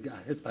winter, and they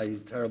got hit by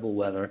terrible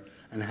weather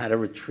and had a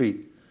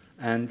retreat.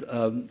 And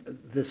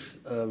this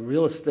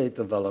real estate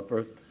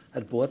developer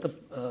had bought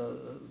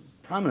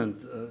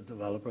prominent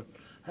developer,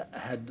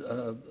 had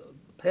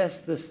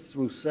passed this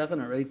through 7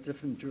 or 8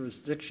 different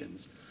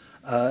jurisdictions.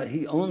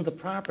 He owned the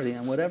property,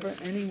 and whatever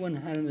anyone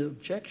had an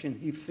objection,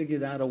 he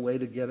figured out a way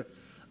to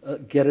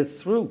get it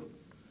through,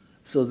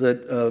 so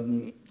that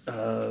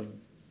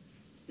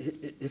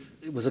if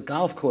it was a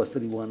golf course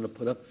that he wanted to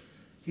put up,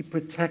 he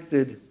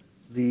protected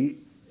the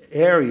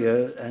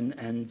area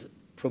and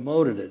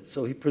promoted it.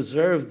 So he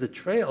preserved the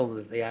trail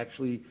that they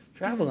actually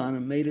traveled on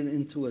and made it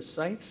into a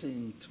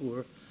sightseeing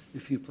tour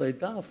if you played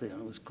golf there.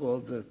 And it was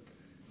called the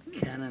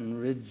Cannon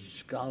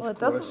Ridge Golf Course. Well, it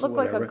doesn't look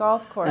like a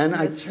golf course in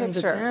this picture. And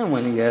I turned it down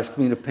when he asked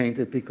me to paint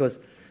it, because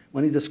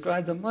when he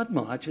described the Mud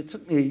March, it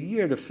took me a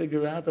year to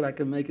figure out that I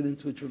could make it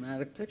into a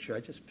dramatic picture. I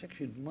just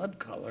pictured mud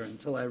color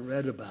until I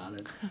read about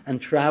it and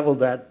traveled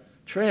that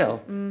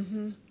trail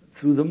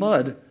through the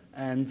mud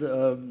and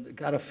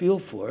got a feel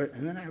for it.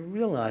 And then I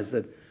realized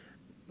that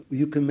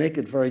you can make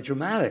it very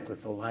dramatic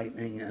with the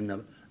lightning and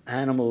the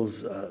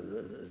animals,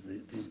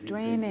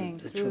 straining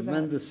the through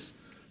tremendous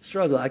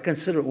struggle. I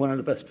consider it one of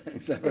the best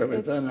paintings I've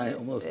ever done. I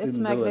almost didn't do it. It's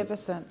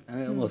magnificent.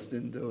 I almost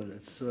didn't do it.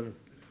 It's sort of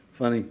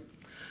funny.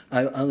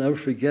 I'll never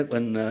forget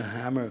when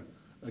Hammer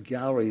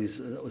Galleries,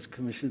 that was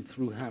commissioned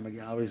through Hammer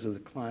Galleries with a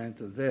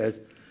client of theirs,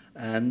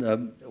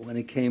 and when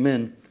he came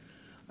in,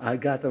 I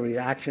got the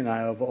reaction I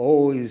have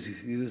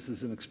always used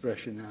as an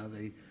expression now.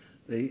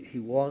 He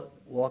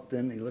walked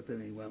in, he looked at it,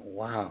 and he went,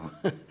 "Wow,"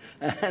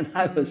 and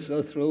I was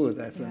so thrilled with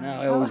that. So now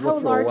I always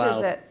look for a wow. How large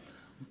is it?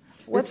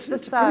 What's the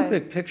size? It's a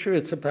pretty big picture.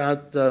 It's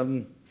about,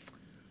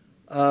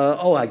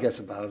 I guess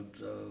about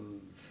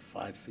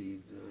 5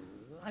 feet.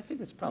 I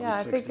think it's probably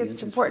 60 inches. I think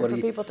it's important for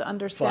people to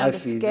understand the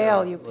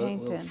scale you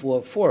paint in.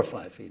 4 or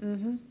 5 feet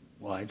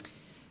wide.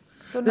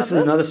 So this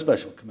is another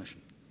special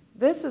commission.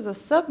 This is a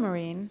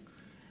submarine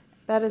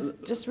that has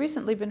just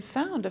recently been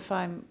found, if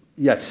I'm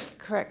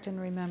correct in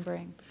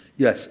remembering.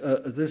 Yes,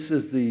 this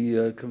is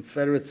the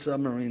Confederate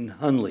submarine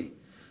Hunley.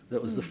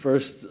 That was the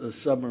first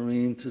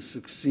submarine to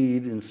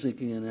succeed in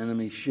sinking an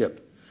enemy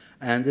ship.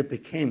 And it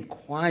became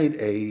quite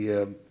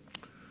a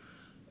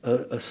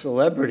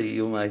celebrity,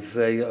 you might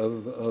say,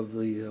 of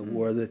the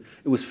war. It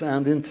was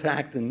found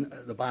intact in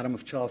the bottom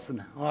of Charleston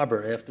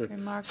Harbor after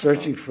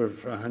searching for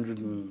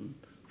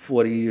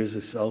 140 years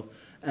or so.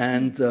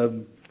 And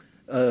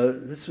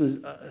this was,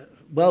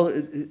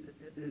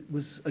 it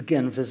was,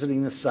 again,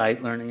 visiting the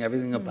site, learning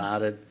everything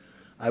about it.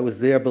 I was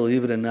there,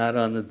 believe it or not,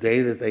 on the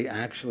day that they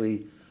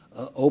actually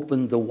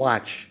opened the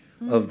watch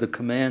of the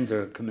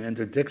commander,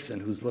 Commander Dixon,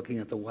 who's looking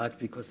at the watch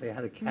because they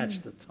had to catch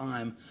the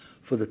time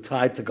for the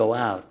tide to go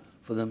out,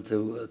 for them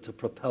to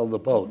propel the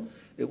boat.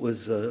 It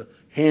was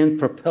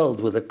hand-propelled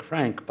with a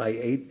crank by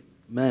 8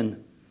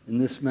 men in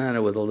this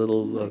manner, with a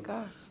little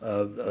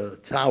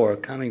tower,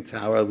 conning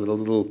tower, with a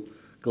little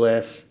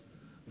glass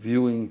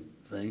viewing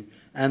thing.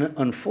 And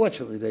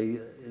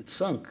unfortunately, it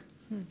sunk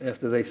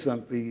after they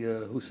sunk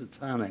the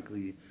Housatonic,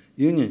 the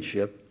Union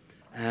ship.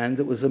 And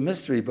it was a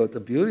mystery, but the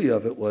beauty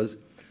of it was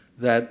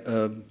that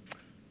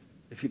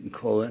if you can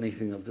call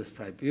anything of this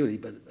type beauty,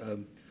 but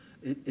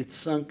it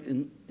sunk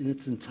in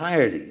its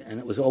entirety, and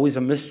it was always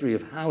a mystery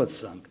of how it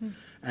sunk.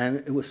 And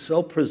it was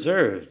so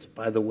preserved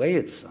by the way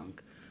it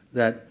sunk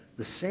that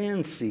the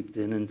sand seeped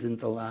in and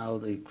didn't allow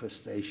the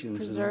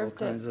crustaceans and all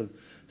kinds of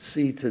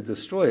sea to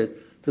destroy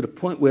it, to the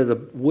point where the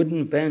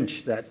wooden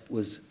bench that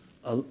was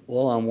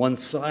all on one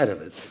side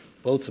of it,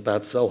 boat's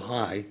about so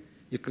high,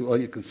 all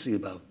you can see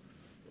about,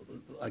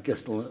 I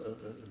guess, the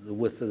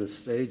width of the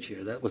stage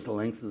here. That was the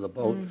length of the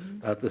boat,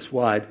 about this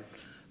wide.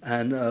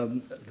 And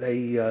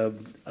the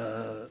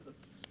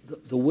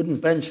wooden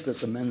bench that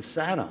the men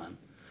sat on,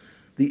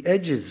 the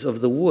edges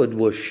of the wood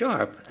were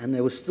sharp, and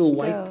there was still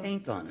white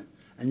paint on it.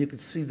 And you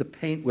could see the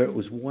paint where it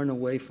was worn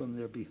away from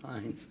their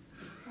behinds.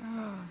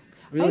 Oh.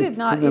 Really, I did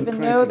not even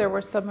know there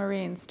were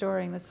submarines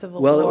during the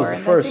Civil War. Well, it was the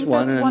first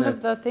one, that's one and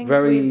of the things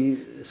very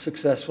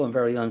successful and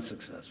very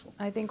unsuccessful.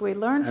 I think we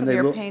learn from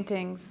your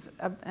paintings,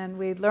 and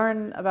we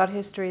learn about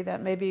history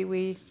that maybe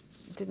we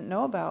didn't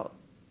know about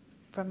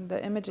from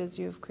the images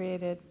you've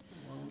created.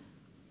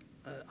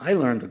 Well, I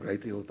learned a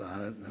great deal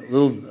about it.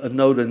 A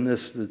note in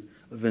this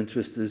of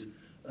interest is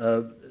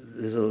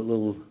there's a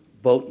little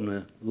boat in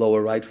the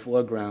lower right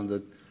foreground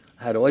that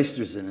had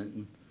oysters in it.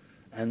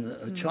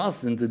 And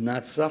Charleston did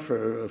not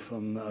suffer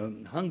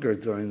from hunger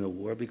during the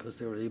war because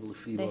they were able to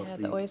feed off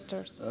the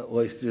oysters.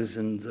 Oysters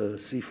and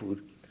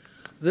seafood.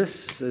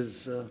 This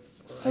is...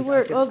 so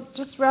well,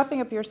 just wrapping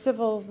up your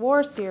Civil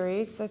War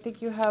series, I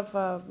think you have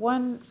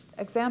one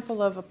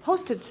example of a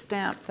postage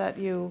stamp that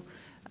you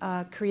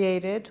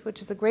created,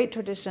 which is a great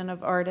tradition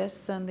of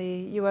artists and the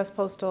U.S.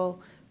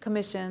 Postal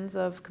Commissions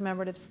of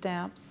commemorative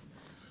stamps.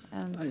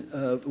 And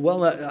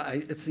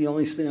it's the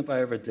only stamp I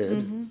ever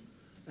did.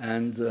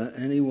 And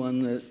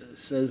anyone that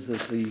says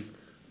that the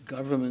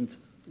government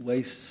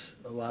wastes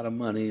a lot of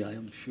money, I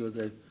am sure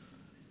they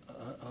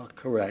are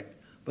correct,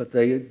 but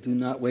they do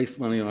not waste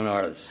money on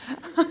artists.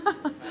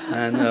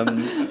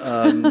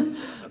 And,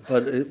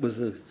 but it was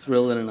a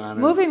thrill and an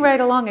honor. Moving right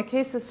along, in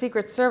case the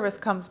Secret Service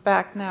comes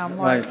back now,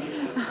 Mort.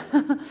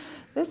 Right.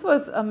 This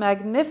was a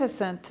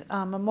magnificent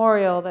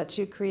memorial that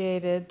you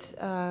created,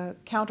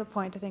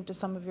 counterpoint, I think, to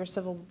some of your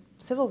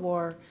Civil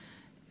War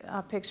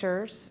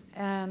pictures.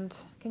 And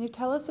can you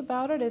tell us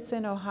about it? It's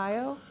in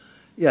Ohio.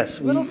 Yes.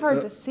 It's a little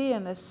hard to see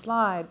in this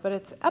slide, but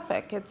it's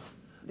epic. It's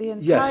the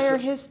entire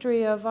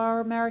history of our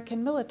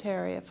American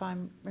military, if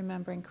I'm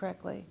remembering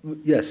correctly.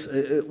 Yes.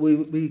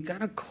 We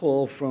got a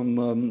call from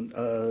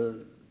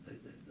the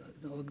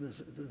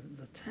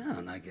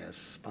town, I guess,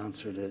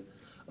 sponsored it,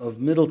 of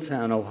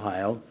Middletown,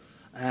 Ohio.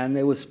 And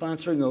they were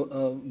sponsoring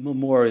a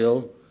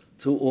memorial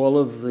to all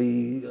of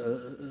the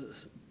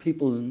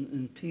people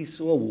in peace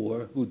or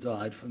war who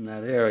died from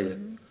that area.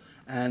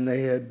 And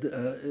they had,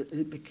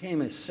 it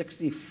became a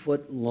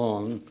 60-foot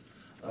long,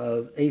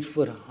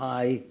 8-foot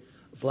high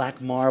black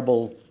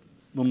marble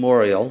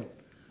memorial.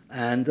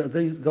 And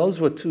those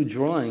were two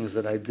drawings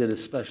that I did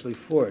especially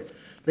for it.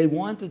 They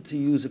wanted to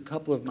use a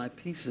couple of my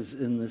pieces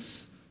in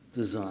this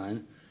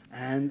design,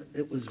 and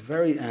it was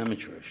very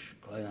amateurish,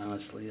 quite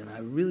honestly, and I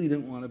really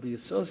didn't want to be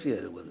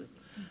associated with it.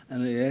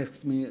 And they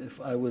asked me if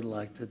I would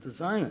like to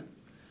design it.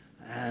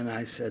 And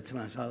I said to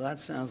myself, that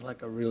sounds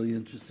like a really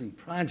interesting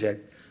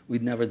project.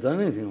 We'd never done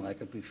anything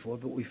like it before,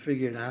 but we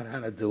figured out how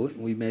to do it,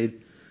 and we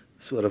made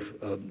sort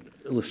of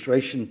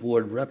illustration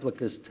board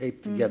replicas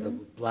taped together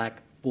with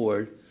black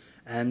board,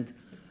 and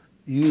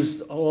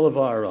used all of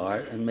our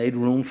art and made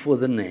room for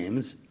the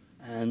names.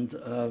 And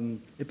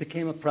it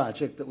became a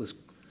project that was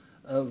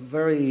a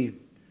very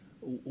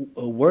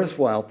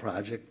worthwhile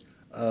project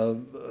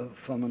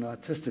from an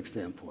artistic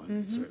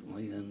standpoint,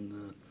 certainly,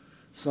 and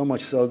so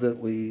much so that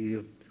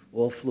we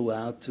all flew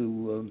out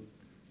to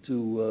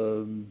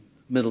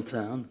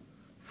Middletown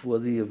for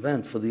the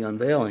event, for the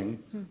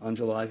unveiling on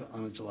July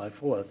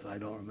 4th. I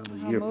don't remember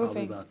the year,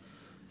 probably about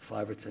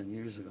 5 or 10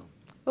 years ago.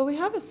 Well, we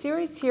have a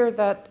series here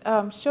that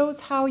shows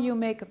how you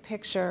make a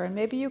picture, and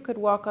maybe you could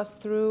walk us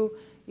through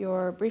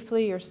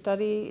briefly your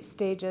study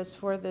stages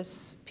for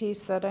this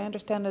piece that I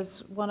understand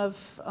is one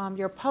of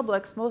your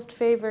public's most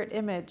favorite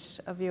image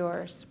of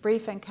yours,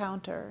 Brief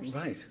Encounters.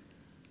 Right.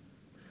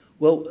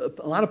 Well,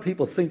 a lot of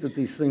people think that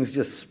these things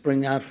just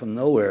spring out from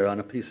nowhere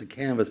on a piece of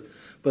canvas,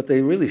 but they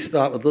really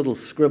start with little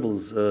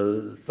scribbles,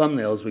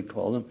 thumbnails we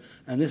call them,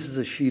 and this is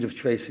a sheet of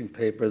tracing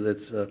paper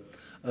that's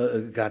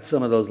got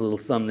some of those little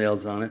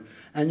thumbnails on it,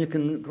 and you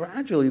can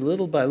gradually,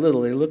 little by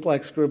little, they look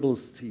like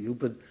scribbles to you,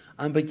 but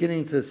I'm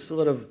beginning to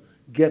sort of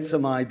get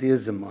some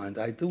ideas in mind.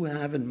 I do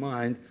have in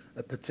mind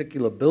a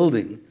particular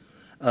building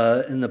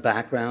in the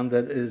background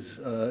that is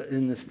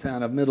in this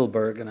town of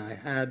Middleburg, and I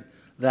had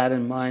that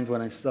in mind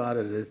when I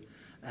started it,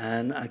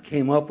 and I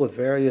came up with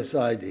various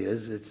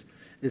ideas.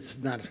 It's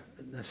not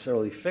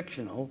necessarily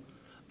fictional,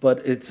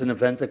 but it's an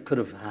event that could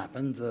have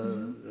happened,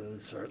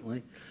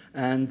 certainly.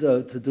 And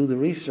to do the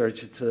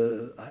research,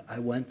 I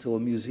went to a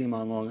museum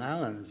on Long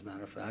Island, as a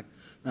matter of fact,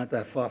 not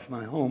that far from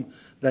my home,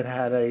 that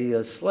had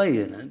a sleigh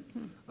in it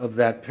of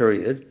that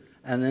period,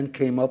 and then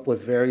came up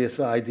with various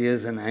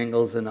ideas and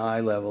angles and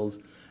eye levels,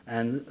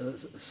 and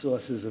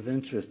sources of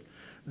interest.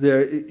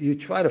 There, you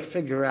try to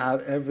figure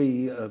out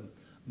every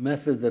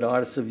method that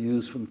artists have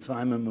used from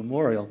time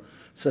immemorial,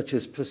 such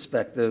as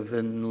perspective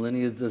and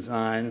linear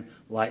design,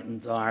 light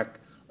and dark,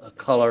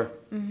 color,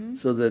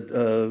 so that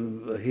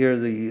here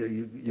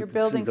you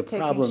can see the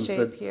problems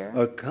that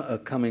are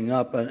coming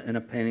up in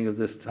a painting of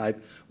this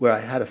type, where I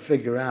had to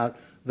figure out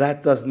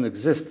that doesn't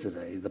exist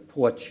today, the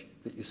porch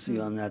that you see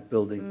on that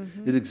building.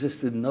 It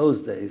existed in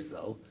those days,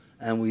 though,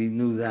 and we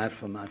knew that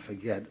from, I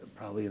forget,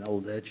 probably an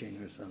old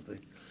etching or something.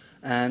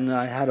 And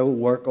I had to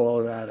work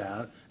all of that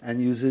out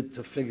and use it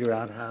to figure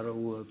out how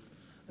to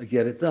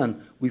get it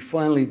done. We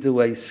finally do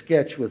a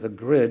sketch with a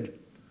grid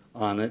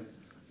on it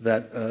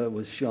that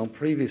was shown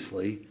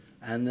previously,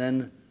 and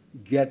then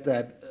get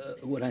that,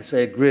 when I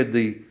say a grid,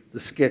 the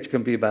sketch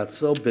can be about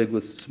so big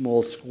with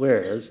small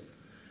squares,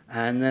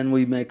 and then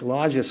we make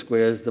larger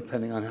squares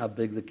depending on how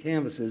big the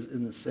canvas is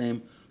in the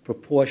same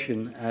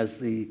proportion as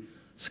the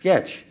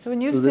sketch. So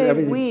when you say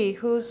we,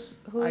 who's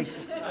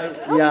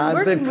yeah,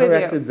 I've been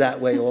corrected that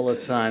way all the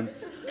time.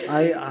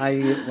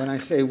 When I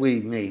say we,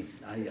 me,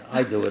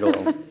 I do it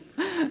all.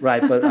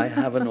 Right, but I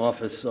have an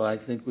office, so I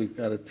think we've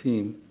got a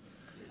team.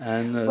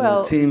 And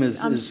well, the team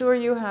I'm sure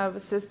you have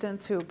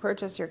assistants who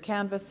purchase your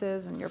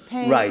canvases and your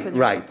paints right, and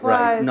your right,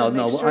 supplies. Right. No, and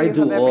no, sure I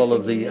do all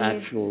of the need.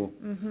 actual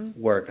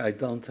work. I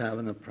don't have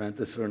an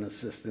apprentice or an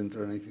assistant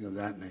or anything of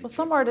that nature. Well,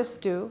 some artists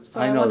do, so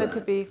I know wanted that.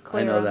 to be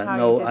clear I know on that. how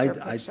No, you did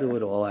your I picture. do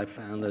it all. I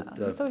found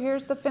that. So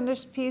here's the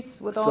finished piece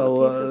with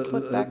all the pieces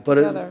put back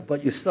together.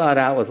 But you start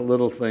out with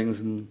little things,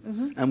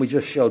 and we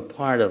just showed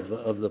part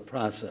of the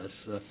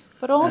process.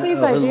 But all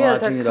these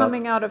ideas are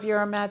coming out of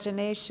your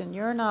imagination.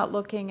 You're not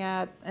looking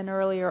at an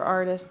earlier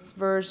artist's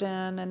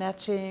version, an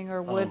etching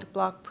or wood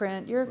block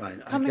print. You're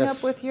coming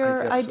up with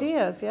your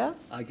ideas,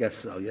 yes? I guess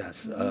so,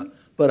 yes.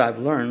 But I've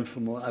learned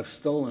I've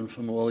stolen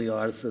from all the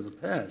artists of the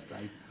past.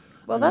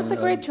 Well, that's a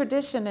great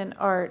tradition in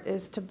art,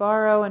 is to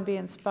borrow and be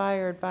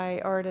inspired by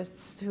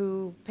artists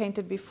who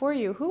painted before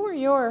you. Who are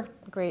your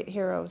great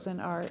heroes in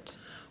art?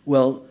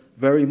 Well,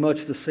 very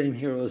much the same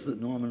heroes that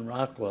Norman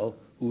Rockwell,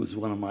 who was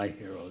one of my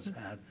heroes,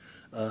 had.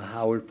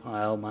 Howard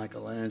Pyle,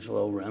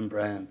 Michelangelo,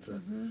 Rembrandt,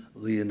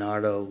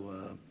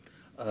 Leonardo.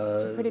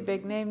 Some pretty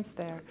big names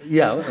there.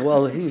 Yeah,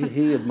 well,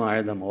 he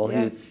admired them all.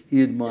 Yes.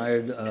 He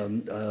admired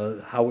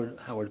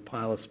Howard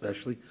Pyle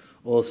especially.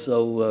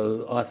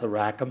 Also Arthur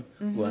Rackham,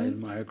 who I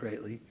admire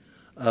greatly.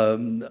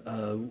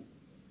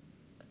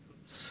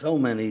 So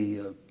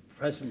many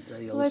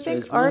present-day illustrators. Well, I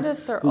think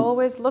artists are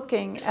always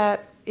looking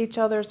at each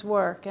other's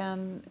work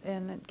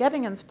and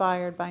getting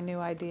inspired by new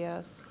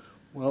ideas.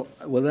 Well,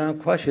 without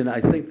question, I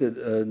think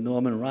that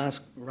Norman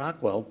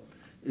Rockwell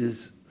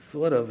is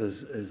thought of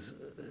as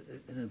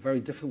in a very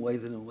different way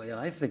than the way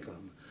I think of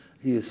him.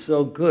 He is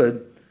so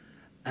good,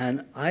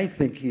 and I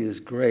think he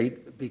is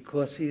great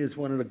because he is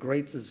one of the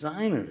great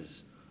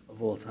designers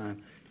of all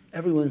time.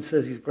 Everyone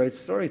says he's a great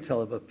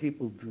storyteller, but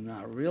people do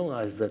not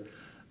realize that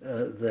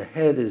the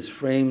head is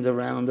framed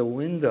around a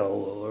window,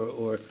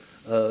 or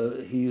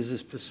he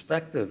uses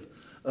perspective.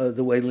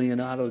 The way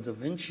Leonardo da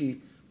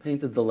Vinci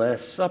painted The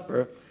Last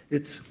Supper,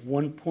 it's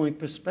one-point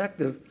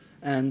perspective,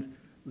 and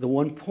the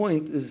one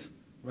point is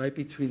right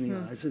between the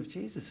eyes of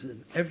Jesus,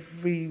 and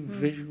every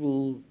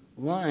visual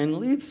line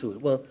leads to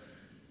it. Well,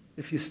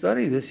 if you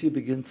study this, you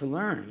begin to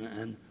learn,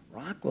 and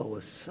Rockwell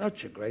was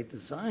such a great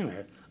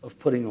designer of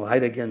putting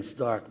light against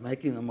dark,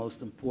 making the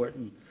most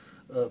important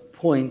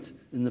point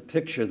in the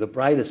picture, the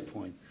brightest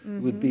point.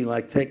 It would be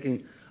like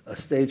taking a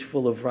stage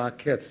full of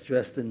Rockettes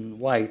dressed in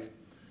white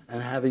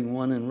and having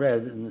one in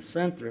red in the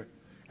center,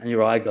 and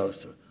your eye goes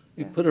to it.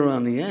 You put it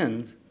on the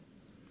end,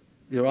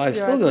 your eye's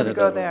still going to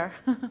go there.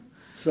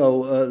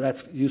 So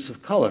that's use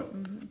of color.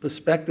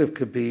 Perspective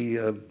could be,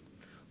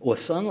 or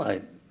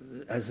sunlight,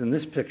 as in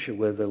this picture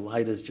where the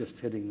light is just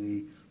hitting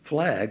the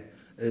flag.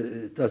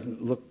 It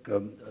doesn't look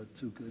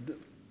too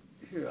good.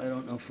 Here, I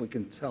don't know if we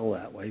can tell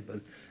that way, but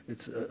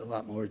it's a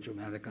lot more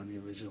dramatic on the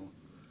original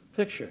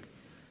picture.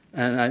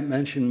 And I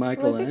mentioned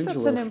Michelangelo. Well, I think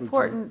that's an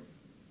important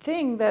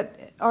thing,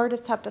 that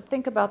artists have to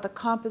think about the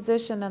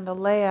composition and the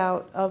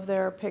layout of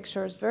their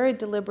pictures very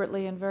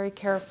deliberately and very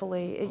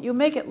carefully. You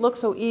make it look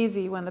so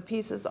easy when the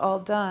piece is all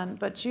done,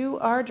 but you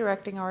are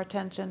directing our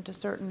attention to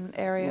certain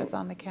areas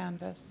on the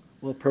canvas.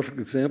 Well, a perfect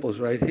example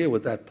is right here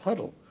with that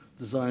puddle,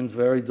 designed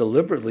very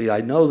deliberately. I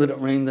know that it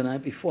rained the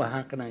night before.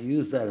 How can I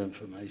use that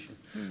information?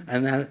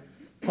 And that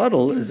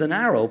puddle is an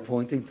arrow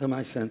pointing to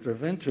my center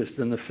of interest,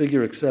 and the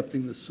figure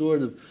accepting the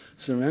sword of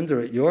surrender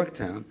at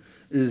Yorktown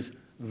is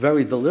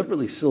very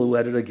deliberately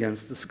silhouetted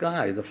against the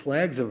sky. The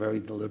flags are very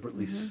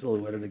deliberately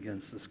silhouetted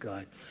against the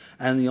sky.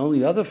 And the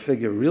only other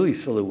figure really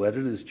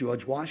silhouetted is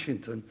George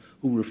Washington,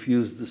 who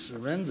refused to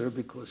surrender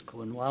because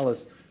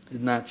Cornwallis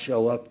did not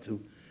show up to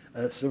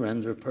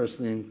surrender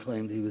personally and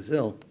claimed he was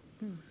ill.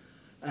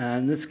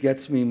 And this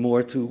gets me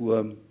more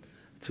to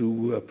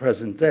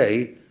present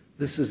day.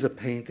 This is a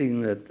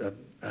painting that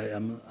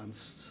I'm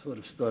sort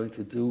of starting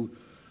to do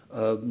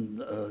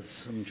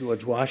some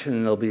George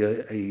Washington. There'll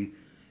be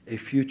a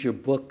future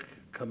book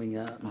coming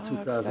out in Oh,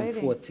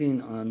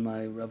 2014 on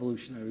my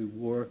Revolutionary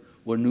War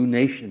or New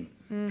Nation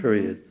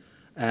period.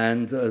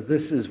 And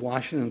this is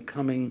Washington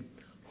coming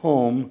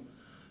home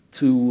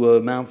to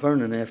Mount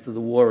Vernon after the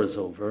war is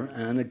over.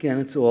 And again,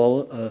 it's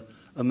all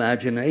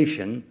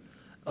imagination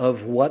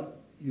of what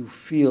you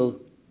feel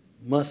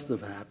must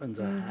have happened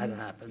or had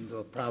happened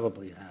or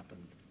probably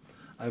happened.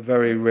 I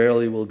very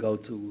rarely will go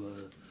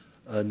to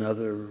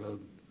another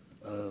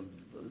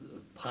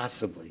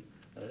possibly.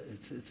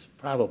 It's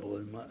probable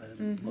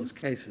in most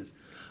cases.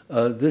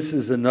 This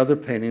is another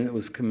painting that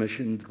was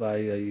commissioned by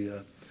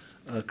a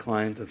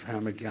client of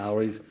Hammer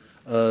Galleries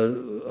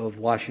of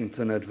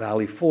Washington at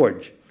Valley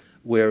Forge,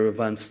 where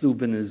von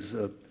Steuben is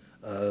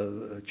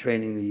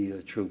training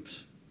the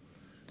troops.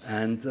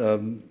 And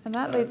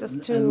that leads us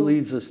to, and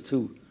leads us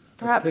to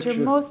perhaps your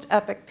most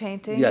epic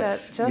painting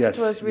that just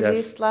was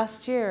released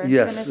last year,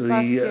 finished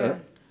last year.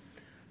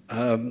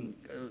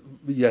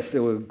 Yes,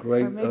 there were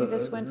great. Or maybe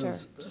this winter,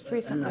 just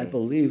recently. And I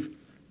believe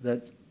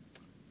that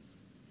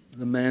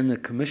the man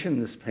that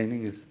commissioned this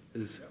painting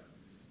is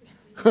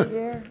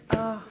here.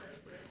 Oh,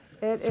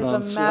 it is a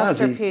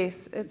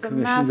masterpiece. It's a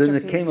masterpiece. And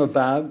it came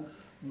about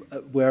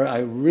where I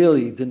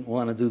really didn't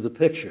want to do the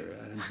picture.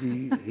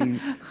 And he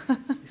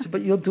said,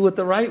 but you'll do it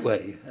the right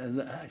way.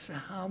 And I said,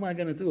 how am I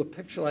going to do a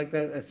picture like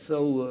that? That's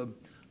so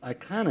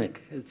iconic.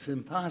 It's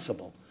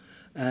impossible.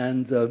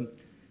 And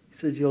he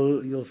said,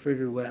 you'll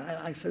figure a way.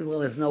 I said, well,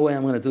 there's no way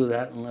I'm going to do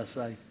that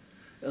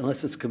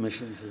unless it's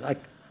commissioned. He said,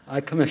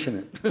 I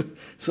commission it.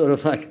 Sort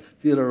of like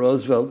Theodore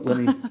Roosevelt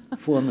when he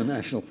formed the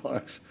national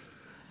parks.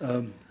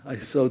 I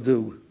so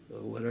do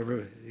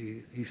whatever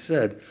he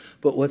said.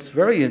 But what's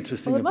very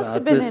interesting about this... Well,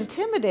 it must have been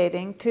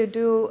intimidating to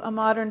do a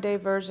modern-day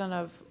version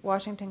of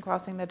Washington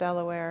crossing the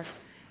Delaware.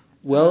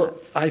 Well,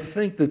 I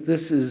think that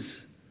this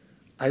is...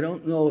 I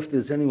don't know if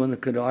there's anyone that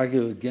could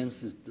argue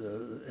against it,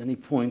 any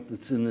point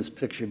that's in this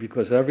picture,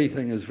 because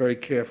everything is very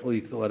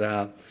carefully thought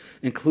out,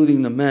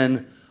 including the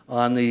men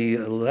on the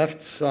left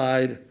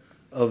side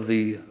of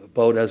the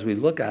boat as we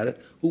look at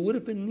it, who would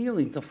have been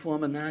kneeling to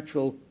form a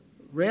natural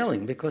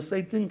railing, because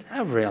they didn't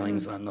have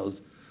railings on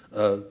those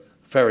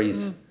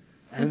ferries.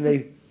 And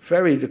they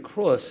ferried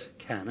across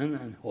cannon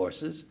and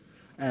horses.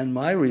 And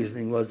my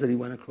reasoning was that he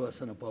went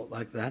across on a boat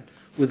like that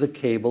with a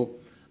cable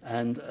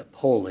and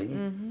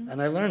poling.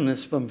 And I learned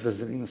this from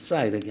visiting the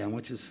site again,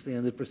 which is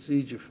standard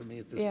procedure for me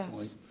at this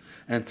point.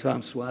 And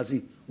Tom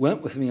Swazi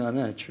went with me on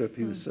that trip.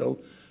 He was so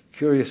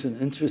curious and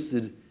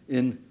interested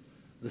in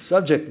the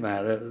subject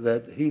matter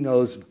that he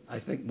knows, I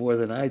think, more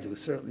than I do,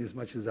 certainly as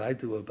much as I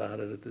do about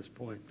it at this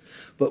point.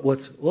 But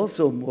what's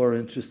also more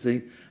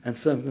interesting, and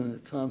something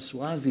that Tom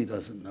Swazi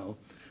doesn't know,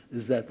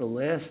 is that the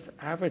last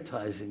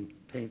advertising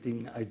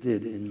painting I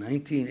did in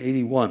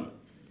 1981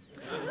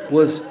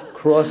 was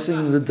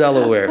crossing the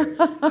Delaware.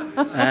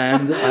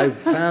 And I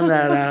found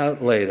that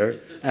out later.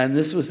 And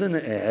this was an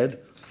ad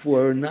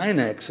for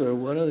 9X, or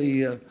one of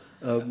the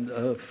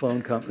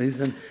phone companies.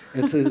 And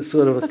it's a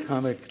sort of a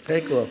comic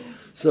takeoff.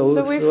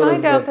 So we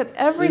find out that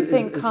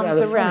everything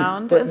comes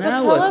around. And so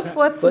tell us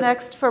what's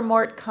next for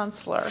Mort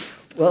Künstler.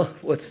 Well,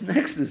 what's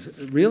next is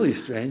really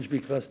strange,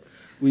 because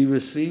we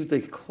received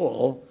a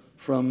call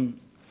from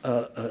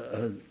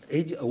a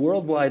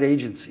worldwide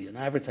agency, an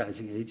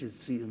advertising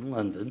agency in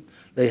London.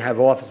 They have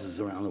offices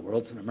around the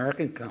world. It's an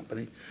American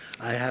company.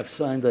 I have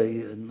signed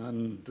a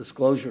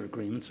non-disclosure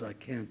agreement, so I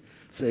can't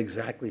say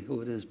exactly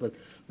who it is, but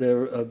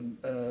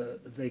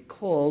they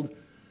called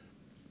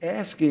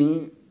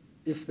asking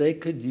if they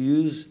could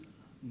use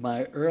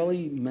my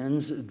early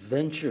men's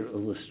adventure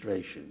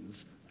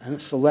illustrations and a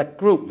select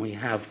group, we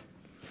have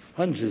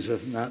hundreds,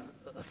 if not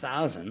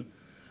 1,000,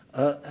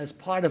 as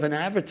part of an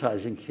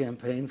advertising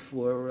campaign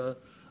for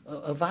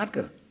a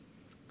vodka.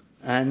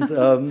 And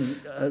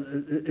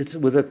it's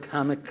with a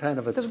comic kind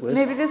of a twist.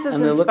 Maybe this is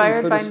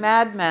inspired by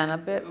Mad Men, a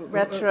bit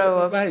retro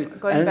of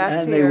going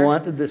back to your... And they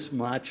wanted this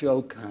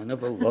macho kind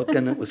of a look,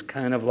 and it was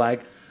kind of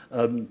like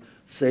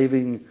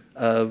saving...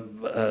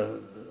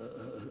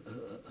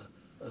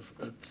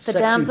 the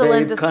damsel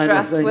in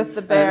distress with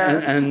the bear.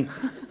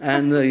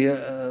 And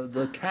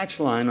the catch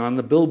line on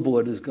the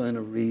billboard is going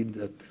to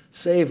read,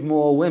 save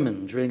more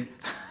women, drink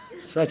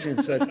such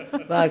and such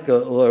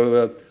vodka,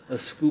 or a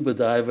scuba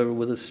diver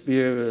with a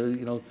spear,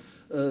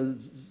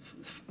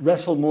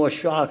 wrestle more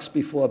sharks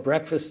before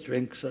breakfast,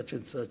 drink such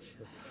and such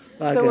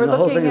vodka. So we're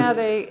looking at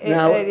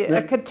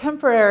a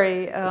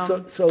contemporary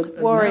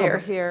warrior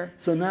here.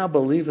 So now,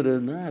 believe it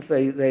or not,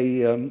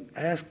 they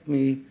asked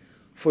me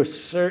for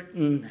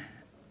certain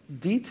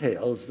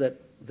details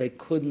that they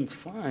couldn't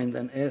find,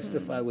 and asked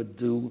if I would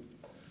do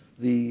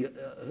the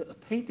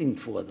painting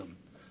for them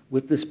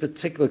with this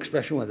particular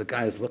expression where the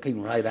guy is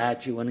looking right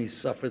at you and he's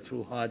suffered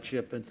through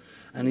hardship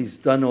and he's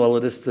done all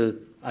of this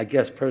to, I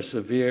guess,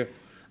 persevere.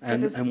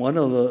 And one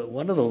of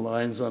the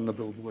lines on the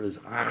billboard is,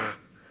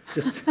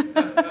 just,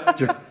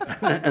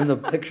 and the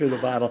picture of the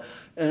bottle.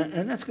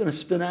 And that's going to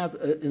spin out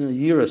in a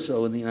year or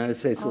so in the United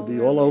States. It'll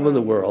be all over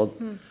the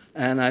world.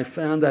 And I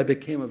found I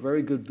became a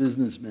very good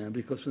businessman,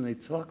 because when they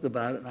talked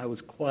about it and I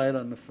was quiet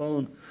on the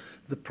phone,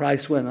 the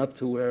price went up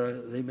to where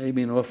they made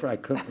me an offer I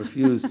couldn't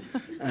refuse.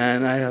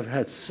 And I have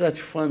had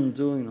such fun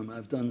doing them.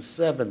 I've done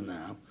 7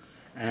 now,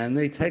 and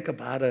they take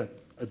about a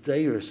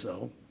day or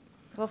so.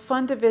 Well,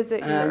 fun to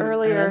visit your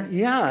earlier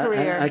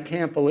career. I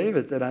can't believe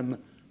it that I'm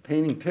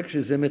painting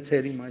pictures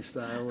imitating my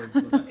style of,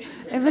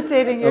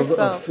 imitating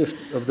yourself.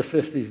 Of the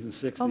 50s and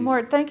 60s. Well,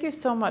 Mort, thank you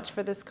so much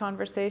for this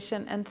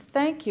conversation, and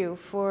thank you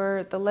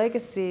for the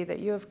legacy that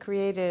you have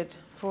created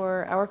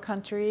for our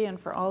country and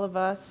for all of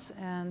us,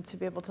 and to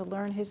be able to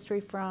learn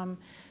history from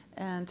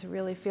and to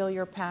really feel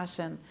your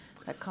passion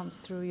that comes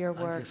through your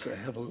work. I guess I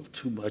have a little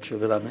too much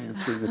of it. I'm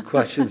answering the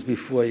questions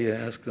before you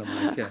ask them,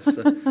 I guess.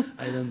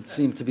 I don't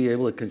seem to be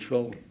able to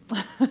control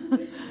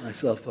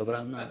myself, but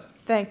I'm not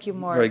Thank you,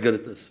 Mort. very good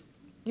at this.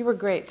 You were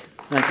great.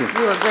 Thank you.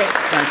 You were great.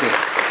 Thank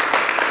you.